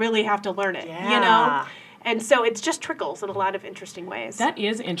I don't really have to learn it, you know? And so it just trickles in a lot of interesting ways. That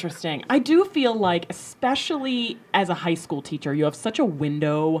is interesting. I do feel like, especially as a high school teacher, you have such a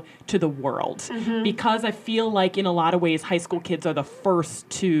window to the world. Because I feel like in a lot of ways, high school kids are the first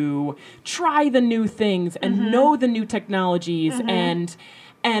to try the new things and know the new technologies.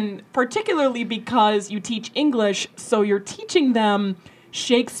 And particularly because you teach English, so you're teaching them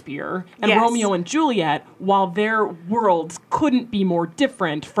Shakespeare and Romeo and Juliet, while their worlds couldn't be more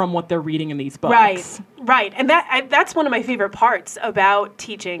different from what they're reading in these books. Right. And that's one of my favorite parts about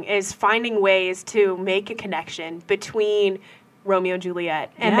teaching is finding ways to make a connection between Romeo and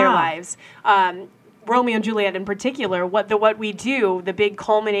Juliet and their lives. Romeo and Juliet in particular, what we do, the big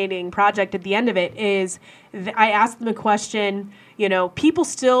culminating project at the end of it is I asked them a question, people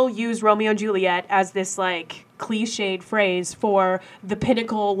still use Romeo and Juliet as this like cliched phrase for the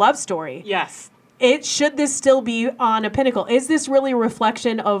pinnacle love story. Yes. Should this still be on a pinnacle? Is this really a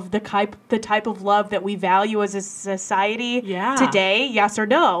reflection of the type of love that we value as a society today? Yes or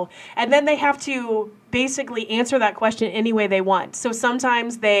no? And then they have to basically answer that question any way they want. So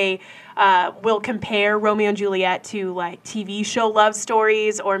sometimes they will compare Romeo and Juliet to like TV show love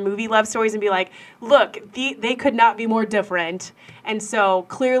stories or movie love stories and be like, look, they could not be more different. And so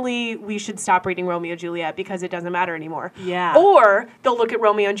clearly we should stop reading Romeo and Juliet because it doesn't matter anymore. Yeah. Or they'll look at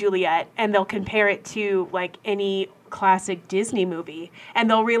Romeo and Juliet and they'll compare it to like any classic Disney movie and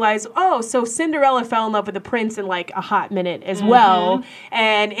they'll realize, oh, so Cinderella fell in love with the prince in like a hot minute as well.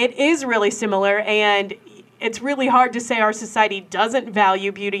 And it is really similar, and it's really hard to say our society doesn't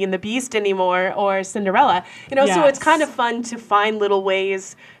value Beauty and the Beast anymore or Cinderella. So it's kind of fun to find little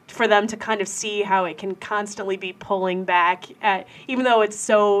ways for them to kind of see how it can constantly be pulling back at, even though it's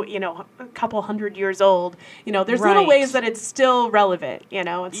so, a couple hundred years old, there's little ways that it's still relevant,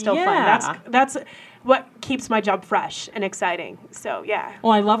 it's still fun. That's what keeps my job fresh and exciting. So, yeah.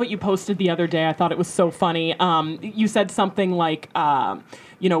 Well, I love what you posted the other day. I thought it was so funny. You said something like,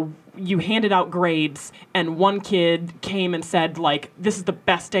 you handed out grades and one kid came and said, like, this is the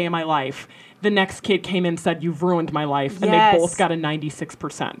best day of my life. The next kid came in and said, you've ruined my life. And they both got a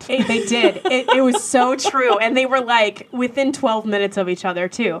 96%. They did. It was so true. And they were like within 12 minutes of each other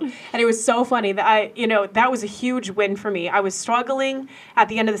too. And it was so funny that that was a huge win for me. I was struggling at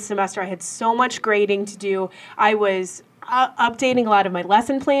the end of the semester. I had so much grading to do. I was updating a lot of my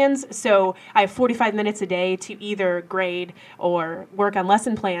lesson plans. So I have 45 minutes a day to either grade or work on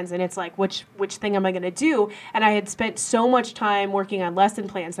lesson plans. And it's like, which thing am I going to do? And I had spent so much time working on lesson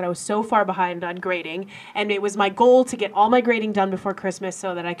plans that I was so far behind on grading. And it was my goal to get all my grading done before Christmas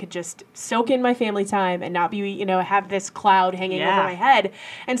so that I could just soak in my family time and not be, have this cloud hanging over my head.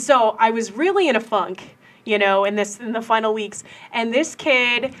 And so I was really in a funk, in the final weeks. And this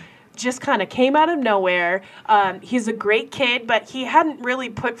kid just kind of came out of nowhere. He's a great kid, but he hadn't really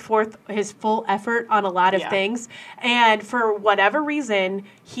put forth his full effort on a lot of things. And for whatever reason,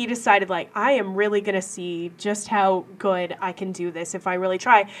 he decided, like, I am really going to see just how good I can do this if I really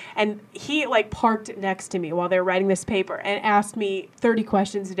try. And he, like, parked next to me while they were writing this paper and asked me 30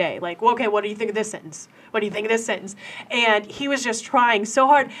 questions a day. Like, well, okay, what do you think of this sentence? What do you think of this sentence? And he was just trying so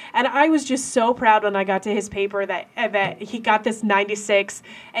hard. And I was just so proud when I got to his paper that he got this 96.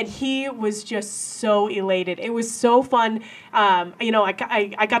 And he was just so elated. It was so fun.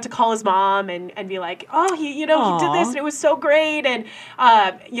 I got to call his mom and be like, oh, he did this and it was so great. And,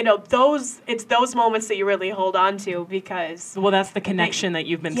 it's those moments that you really hold on to because. Well, that's the connection that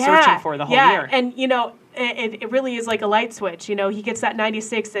you've been searching for the whole year. And, it really is like a light switch. He gets that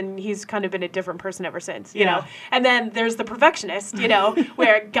 96 and he's kind of been a different person ever since, you know. And then there's the perfectionist,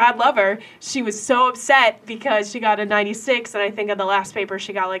 where God love her, she was so upset because she got a 96 and I think on the last paper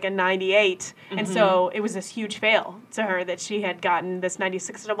she got like a 98. And so it was this huge fail to her that she had gotten this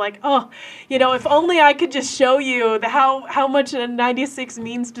 96. And I'm like, oh, if only I could just show you how much a 96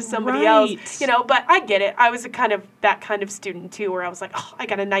 means to somebody else, but I get it. I was that kind of student too, where I was like, oh, I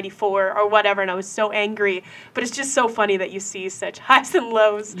got a 94 or whatever. And I was so angry. But it's just so funny that you see such highs and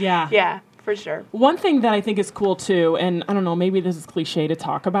lows. Yeah, for sure. One thing that I think is cool too, and I don't know, maybe this is cliche to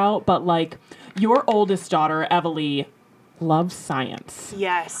talk about, but like your oldest daughter, Evalie, loves science.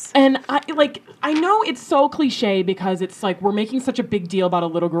 Yes. And I know it's so cliche because it's like we're making such a big deal about a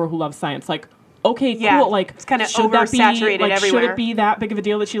little girl who loves science. Like, okay, cool. Like, it's kind of oversaturated everywhere. Should it be that big of a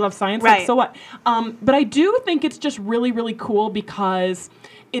deal that she loves science? Right. Like, so what? But I do think it's just really, really cool because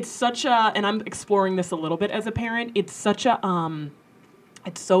it's such a, and I'm exploring this a little bit as a parent, it's such a,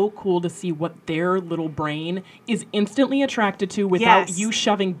 it's so cool to see what their little brain is instantly attracted to without you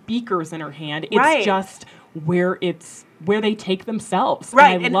shoving beakers in her hand. It's just where they take themselves.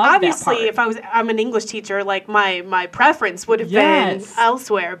 Right. And obviously if I'm an English teacher, like my preference would have been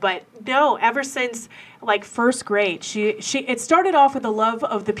elsewhere. But no, ever since like first grade. It started off with a love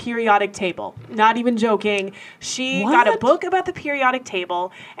of the periodic table. Not even joking. She got a book about the periodic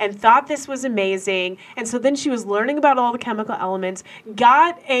table and thought this was amazing. And so then she was learning about all the chemical elements,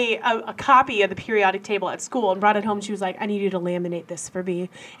 got a copy of the periodic table at school and brought it home. She was like, I need you to laminate this for me.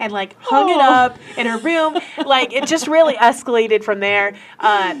 And like hung it up in her room. Like it just really escalated from there.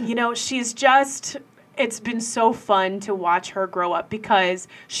 She's just... It's been so fun to watch her grow up because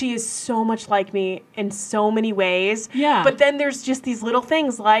she is so much like me in so many ways. Yeah. But then there's just these little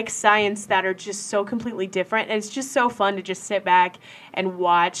things like science that are just so completely different. And it's just so fun to just sit back and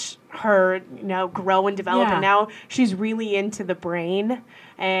watch her, grow and develop. Yeah. And now she's really into the brain.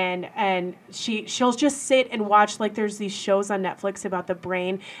 And she'll just sit and watch, like there's these shows on Netflix about the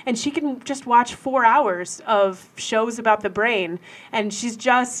brain, and she can just watch 4 hours of shows about the brain, and she's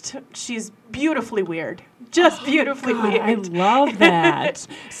beautifully weird. Just beautifully weird. I love that.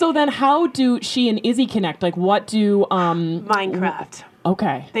 So then how do she and Izzy connect? Like what do... Minecraft.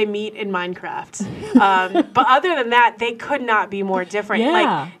 Okay. They meet in Minecraft. But other than that, they could not be more different. Yeah.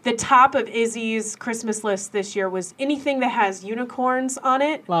 Like, the top of Izzy's Christmas list this year was anything that has unicorns on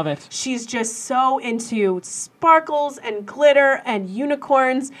it. Love it. She's just so into sparkles and glitter and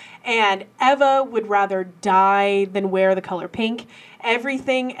unicorns. And Eva would rather die than wear the color pink.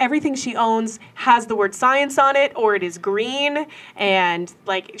 Everything she owns has the word science on it, or it is green. And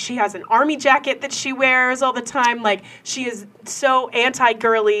like she has an army jacket that she wears all the time. Like she is so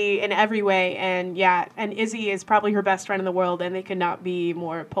anti-girly in every way. And and Izzy is probably her best friend in the world, and they could not be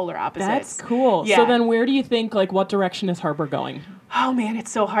more polar opposites. That's cool. Yeah. So then where do you think, like what direction is Harper going? Oh, man,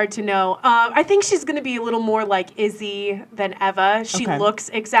 it's so hard to know. I think she's going to be a little more like Izzy than Eva. She looks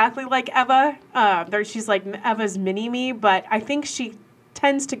exactly like Eva. She's like Eva's mini-me, but I think she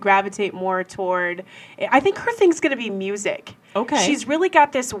tends to gravitate more toward... I think her thing's going to be music. Okay. She's really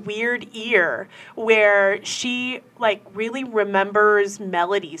got this weird ear where she like really remembers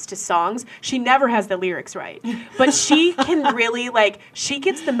melodies to songs. She never has the lyrics right, but she can really she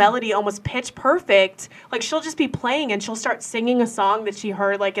gets the melody almost pitch perfect. Like she'll just be playing and she'll start singing a song that she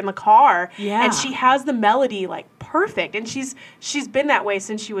heard like in the car. Yeah. And she has the melody like perfect. And she's been that way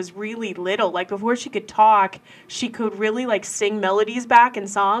since she was really little. Like before she could talk, she could really like sing melodies back in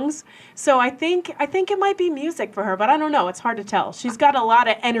songs. So I think it might be music for her, but I don't know. It's hard to tell. She's got a lot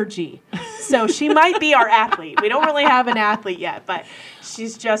of energy. So she might be our athlete. We don't really have an athlete yet, but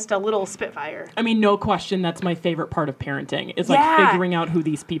she's just a little spitfire. I mean, no question, that's my favorite part of parenting is like figuring out who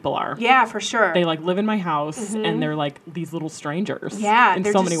these people are. Yeah, for sure. They like live in my house and they're like these little strangers. Yeah, in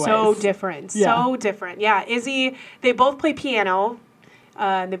they're so just many ways. so different. Yeah. So different. Yeah, Izzy, they both play piano.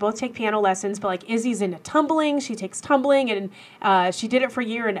 They both take piano lessons, but like Izzy's into tumbling. She takes tumbling, and she did it for a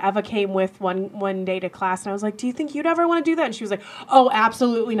year. And Eva came with one day to class, and I was like, "Do you think you'd ever want to do that?" And she was like, "Oh,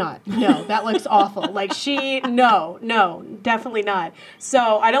 absolutely not. No, that looks awful." Like no, definitely not.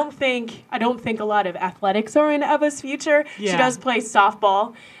 So I don't think a lot of athletics are in Eva's future. Yeah. She does play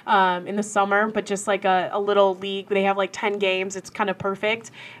softball in the summer, but just like a little league. They have like 10 games. It's kind of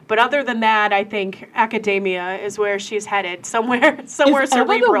perfect. But other than that, I think academia is where she's headed. Somewhere Is Eva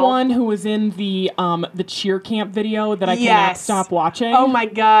cerebral. the one who was in the cheer camp video that I cannot stop watching? Oh my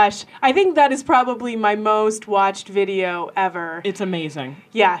gosh. I think that is probably my most watched video ever. It's amazing.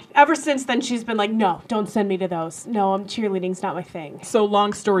 Yeah. Ever since then, she's been like, no, don't send me to those. No, cheerleading's not my thing. So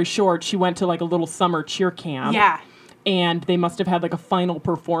long story short, she went to like a little summer cheer camp. Yeah. And they must have had like a final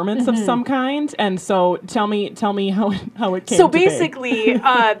performance of some kind. And so tell me how it came So to be. basically,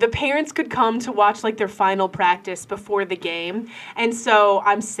 the parents could come to watch like their final practice before the game. And so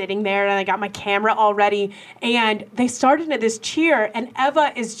I'm sitting there and I got my camera all ready. And they started into this cheer and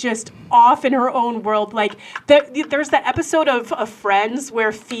Eva is just off in her own world. Like there's that episode of Friends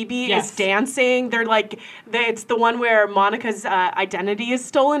where Phoebe is dancing. They're like, it's the one where Monica's identity is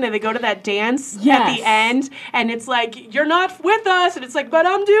stolen and they go to that dance at the end. And it's like, you're not with us. And it's like, but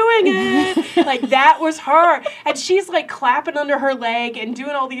I'm doing it. Like, that was her. And she's, like, clapping under her leg and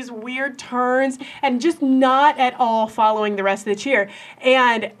doing all these weird turns and just not at all following the rest of the cheer.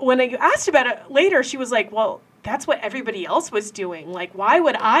 And when I asked about it later, she was like, well, that's what everybody else was doing. Like, why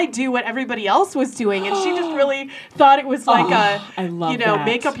would I do what everybody else was doing? And she just really thought it was like I love that.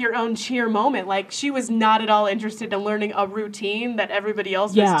 make up your own cheer moment. Like, she was not at all interested in learning a routine that everybody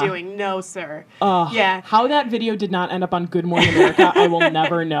else was doing. No, sir. How that video did not end up on Good Morning America, I will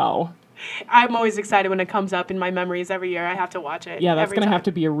never know. I'm always excited when it comes up in my memories every year. I have to watch it. Yeah, that's going to have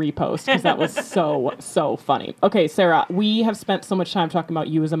to be a repost because that was so funny. Okay, Sarah, we have spent so much time talking about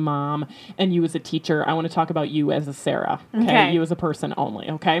you as a mom and you as a teacher. I want to talk about you as a Sarah. Okay. You as a person only.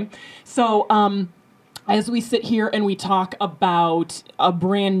 Okay. So, as we sit here and we talk about a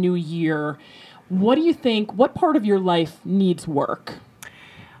brand new year, What do you think, what part of your life needs work?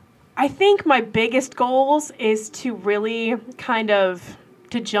 I think my biggest goals is to really kind of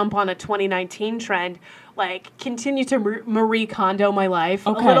to jump on a 2019 trend, like continue to Marie Kondo my life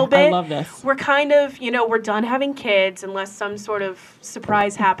a little bit. I love this. We're kind of, we're done having kids unless some sort of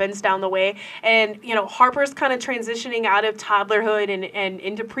surprise happens down the way. And, Harper's kind of transitioning out of toddlerhood and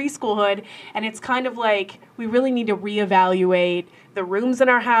into preschoolhood. And it's kind of like we really need to reevaluate the rooms in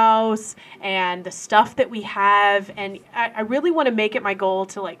our house and the stuff that we have. And I really want to make it my goal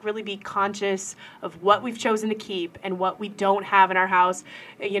to really be conscious of what we've chosen to keep and what we don't have in our house.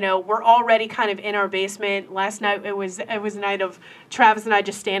 We're already kind of in our basement. Last night it was a night of Travis and I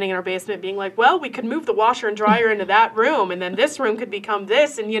just standing in our basement being like, well, we could move the washer and dryer into that room and then this room could become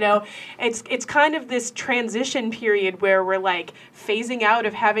this. And, it's kind of this transition period where we're phasing out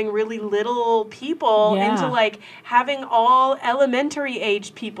of having really little people into having all elementary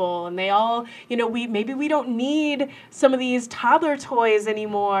aged people, and they all, we don't need some of these toddler toys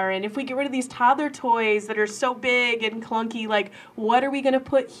anymore. And if we get rid of these toddler toys that are so big and clunky, what are we going to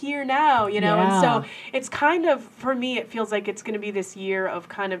put here now? And so it's kind of, for me, it feels like it's going to be this year of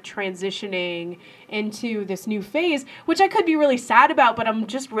kind of transitioning into this new phase, which I could be really sad about, but I'm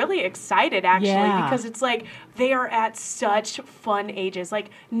just really excited actually because it's they are at such fun ages.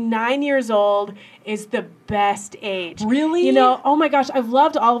 9 years old is the best age. Really? Oh my gosh, I've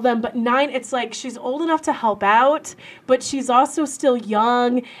loved all of them, but 9, it's she's old enough to help out, but she's also still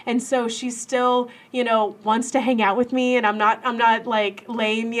young, and so she's still, wants to hang out with me, and I'm not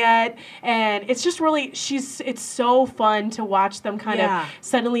lame yet, and it's just really, it's so fun to watch them kind of,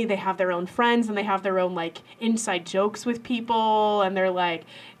 suddenly they have their own friends, and they have their own inside jokes with people, and they're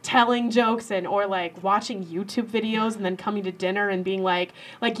telling jokes or watching YouTube videos and then coming to dinner and being like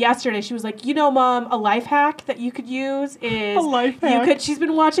yesterday she was like, Mom, a life hack that you could use is a life hack. She's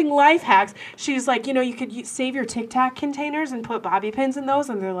been watching life hacks. She's like, you could save your Tic Tac containers and put bobby pins in those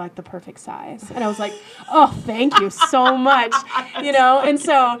and they're the perfect size. And I was like, oh, thank you so much. And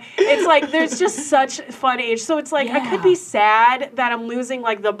so it's there's just such fun age. So it's I could be sad that I'm losing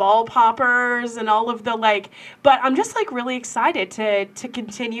the ball poppers and all of the but I'm just really excited to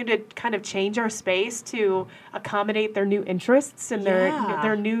continue to kind of change our space to accommodate their new interests and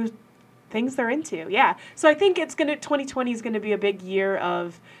their new things they're into. Yeah. So I think 2020 is going to be a big year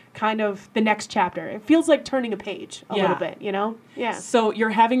of kind of the next chapter. It feels like turning a page a little bit, Yeah. So you're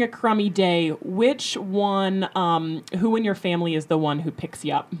having a crummy day. Which one, who in your family is the one who picks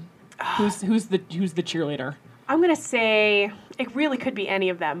you up? Who's the cheerleader? I'm going to say, it really could be any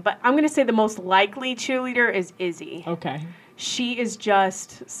of them, but I'm going to say the most likely cheerleader is Izzy. Okay. She is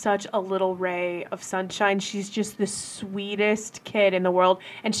just such a little ray of sunshine. She's just the sweetest kid in the world,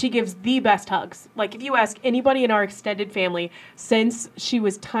 and she gives the best hugs. If you ask anybody in our extended family, since she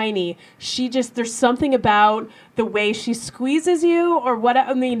was tiny, there's something about the way she squeezes you or what,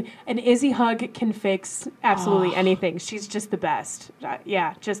 an Izzy hug can fix absolutely anything. She's just the best.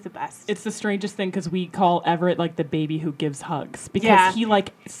 Just the best. It's the strangest thing because we call Everett the baby who gives hugs because he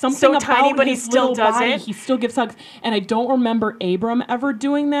something so about tiny, but he his still does body, it. He still gives hugs, and I don't remember Abram ever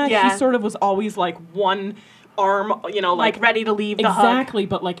doing that. Yeah. He sort of was always one arm, ready to leave the hug. Exactly,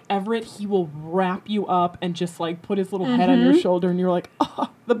 but Everett, he will wrap you up and just put his little head on your shoulder, and you're oh,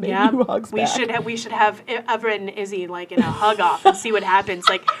 the baby who hugs back. We should have Everett and Izzy in a hug off and see what happens.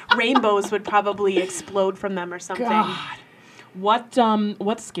 Rainbows would probably explode from them or something. God.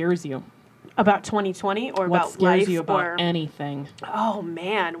 What scares you about 2020 or what about scares life you about or anything? Oh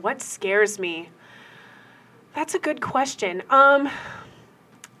man, what scares me? That's a good question. Not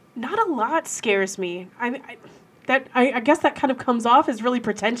a lot scares me. I guess that kind of comes off as really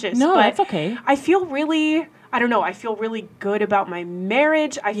pretentious. No, but that's okay. I feel really, I don't know, I feel really good about my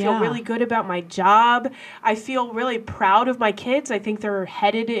marriage. I feel really good about my job. I feel really proud of my kids. I think they're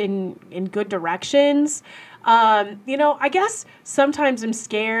headed in good directions. I guess sometimes I'm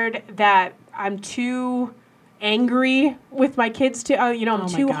scared that I'm too angry with my kids too. I'm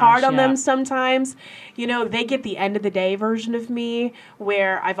too hard on them sometimes. They get the end of the day version of me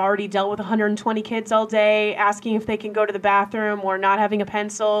where I've already dealt with 120 kids all day asking if they can go to the bathroom or not having a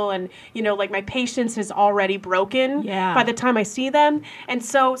pencil. And, my patience is already broken by the time I see them. And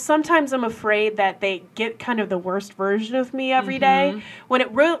so sometimes I'm afraid that they get kind of the worst version of me every day. When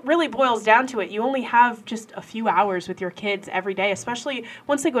it really boils down to it, you only have just a few hours with your kids every day, especially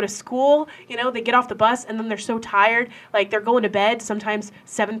once they go to school. They get off the bus and then they're so tired, they're going to bed sometimes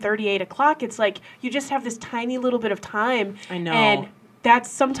 7:30, 8 o'clock. It's you just have this tiny little bit of time. I know. And that's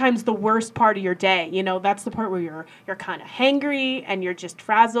sometimes the worst part of your day. That's the part where you're kind of hangry and you're just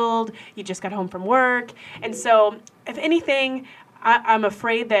frazzled. You just got home from work. And so if anything, I'm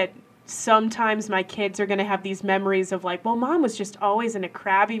afraid that sometimes my kids are going to have these memories of like, well, mom was just always in a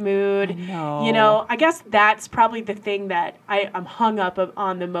crabby mood. I know. You know, I guess that's probably the thing that I'm hung up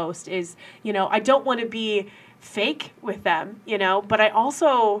on the most is, you know, I don't want to be fake with them, you know, but I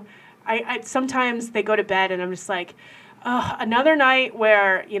also, I sometimes they go to bed and I'm just like, another night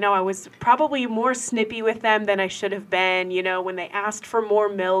where, you know, I was probably more snippy with them than I should have been. You know, when they asked for more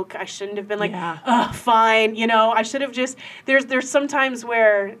milk, I shouldn't have been like, fine. You know, I should have just, there's sometimes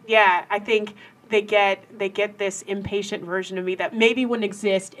where, I think they get this impatient version of me that maybe wouldn't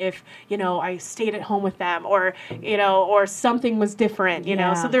exist if, you know, I stayed at home with them or, you know, or something was different, you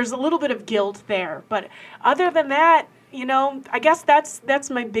know. So there's a little bit of guilt there. But other than that, you know, I guess that's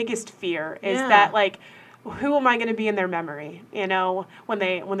my biggest fear is that, like, who am I going to be in their memory? You know, when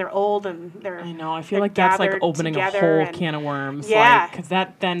they're old and they're. I know. I feel like that's like opening a whole can of worms. Yeah. Because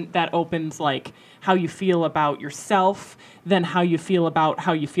that opens like how you feel about yourself, then how you feel about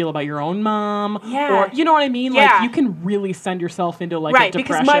your own mom. Yeah. Or you know what I mean? Yeah. Like you can really send yourself into like a depression.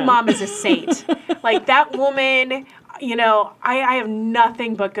 Because my mom is a saint. Like that woman, you know, I have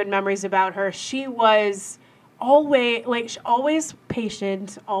nothing but good memories about her. She was always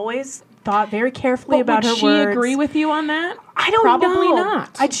patient, always thought very carefully about her words. Would she agree with you on that? I don't know. Probably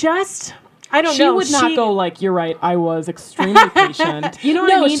not. I don't know. She would not go like, you're right, I was extremely patient. You know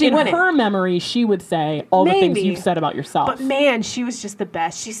what I mean? In her memory, she would say all the things you've said about yourself. But man, she was just the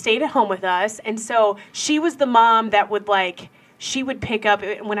best. She stayed at home with us. And so she was the mom that would she would pick up,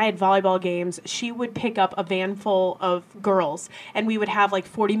 when I had volleyball games, she would pick up a van full of girls. And we would have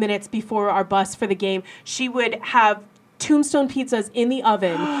 40 minutes before our bus for the game. She would have Tombstone pizzas in the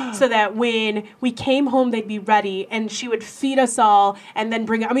oven so that when we came home, they'd be ready, and she would feed us all and then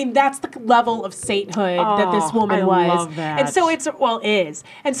bring. I mean, that's the level of sainthood that this woman was. I love that. And so is.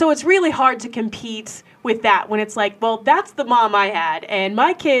 And so it's really hard to compete with that when it's like, well, that's the mom I had, and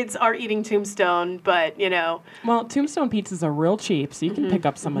my kids are eating Tombstone, but you know. Well, Tombstone pizzas are real cheap, so you can pick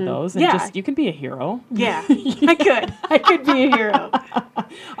up some of those, and you can be a hero. Yeah, I could be a hero.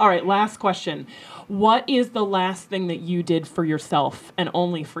 All right, last question. What is the last thing that you did for yourself and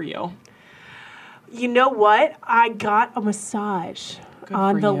only for you? You know what? I got a massage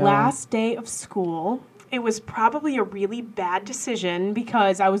on the last day of school. It was probably a really bad decision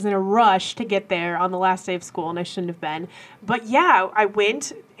because I was in a rush to get there on the last day of school, and I shouldn't have been. But yeah, I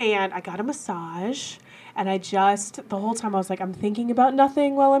went and I got a massage. And the whole time I was like, I'm thinking about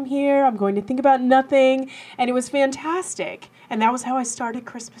nothing while I'm here. I'm going to think about nothing. And it was fantastic. And that was how I started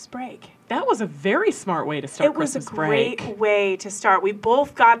Christmas break. That was a very smart way to start Christmas break. It was a great way to start. We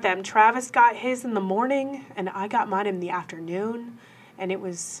both got them. Travis got his in the morning, and I got mine in the afternoon. And it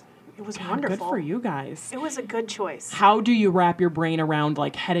was wonderful. Good for you guys. It was a good choice. How do you wrap your brain around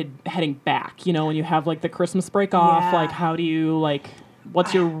heading back? You know, when you have the Christmas break off, how do you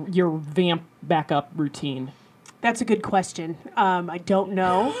what's your vamp backup routine? That's a good question. I don't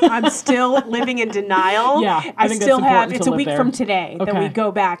know. I'm still living in denial. Yeah, I still have. It's a week from today that we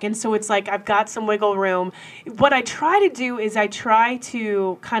go back, and so it's like I've got some wiggle room. What I try to do is I try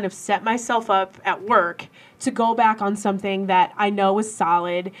to kind of set myself up at work to go back on something that I know is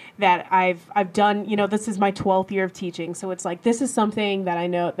solid, that I've done, you know, this is my 12th year of teaching. So it's like, this is something that I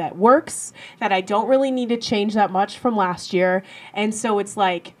know that works, that I don't really need to change that much from last year. And so it's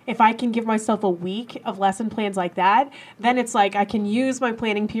like, if I can give myself a week of lesson plans like that, then it's like I can use my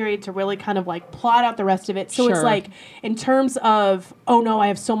planning period to really kind of plot out the rest of it. So it's like, in terms of, oh no, I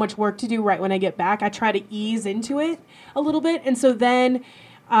have so much work to do right when I get back, I try to ease into it a little bit. And so then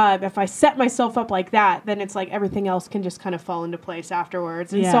if I set myself up like that, then it's like everything else can just kind of fall into place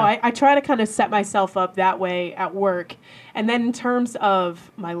afterwards. And so I try to kind of set myself up that way at work. And then in terms of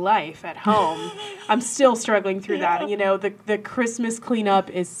my life at home, I'm still struggling through that. You know, the Christmas cleanup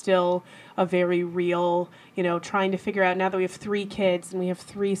is still a very real, you know, trying to figure out now that we have 3 kids and we have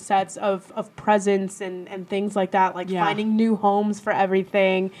 3 sets of presents and things like that, finding new homes for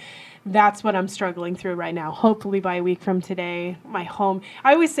everything. That's what I'm struggling through right now. Hopefully by a week from today, my home...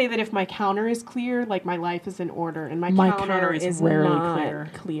 I always say that if my counter is clear, my life is in order. And my counter is rarely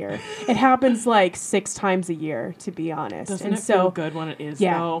not clear. It happens 6 times a year, to be honest. Doesn't it feel good when it is,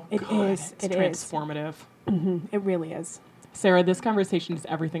 though? It is. It's transformative. Mm-hmm. It really is. Sarah, this conversation is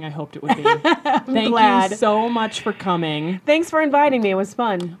everything I hoped it would be. Thank you so much for coming. Thanks for inviting me. It was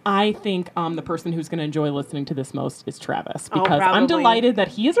fun. I think the person who's going to enjoy listening to this most is Travis, because I'm delighted that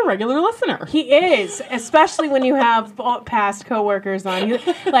he is a regular listener. He is, especially when you have past coworkers on.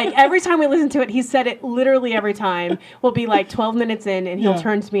 Every time we listen to it, he said it literally every time. We'll be 12 minutes in, and he'll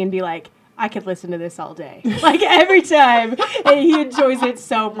turn to me and be like, I could listen to this all day. Like every time. And he enjoys it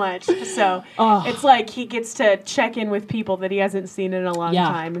so much. So it's like he gets to check in with people that he hasn't seen in a long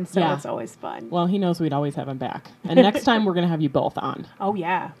time. And so it's always fun. Well, he knows we'd always have him back. And next time we're going to have you both on. Oh,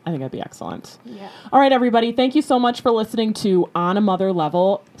 yeah. I think that'd be excellent. Yeah. All right, everybody. Thank you so much for listening to On a Mother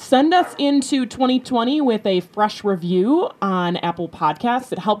Level. Send us into 2020 with a fresh review on Apple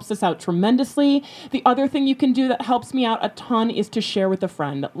Podcasts. It helps us out tremendously. The other thing you can do that helps me out a ton is to share with a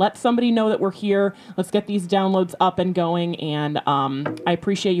friend. Let somebody know that we're here. Let's get these downloads up and going. And I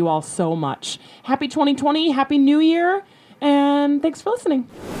appreciate you all so much. Happy 2020. Happy New Year. And thanks for listening.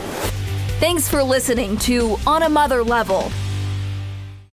 Thanks for listening to On a Mother Level.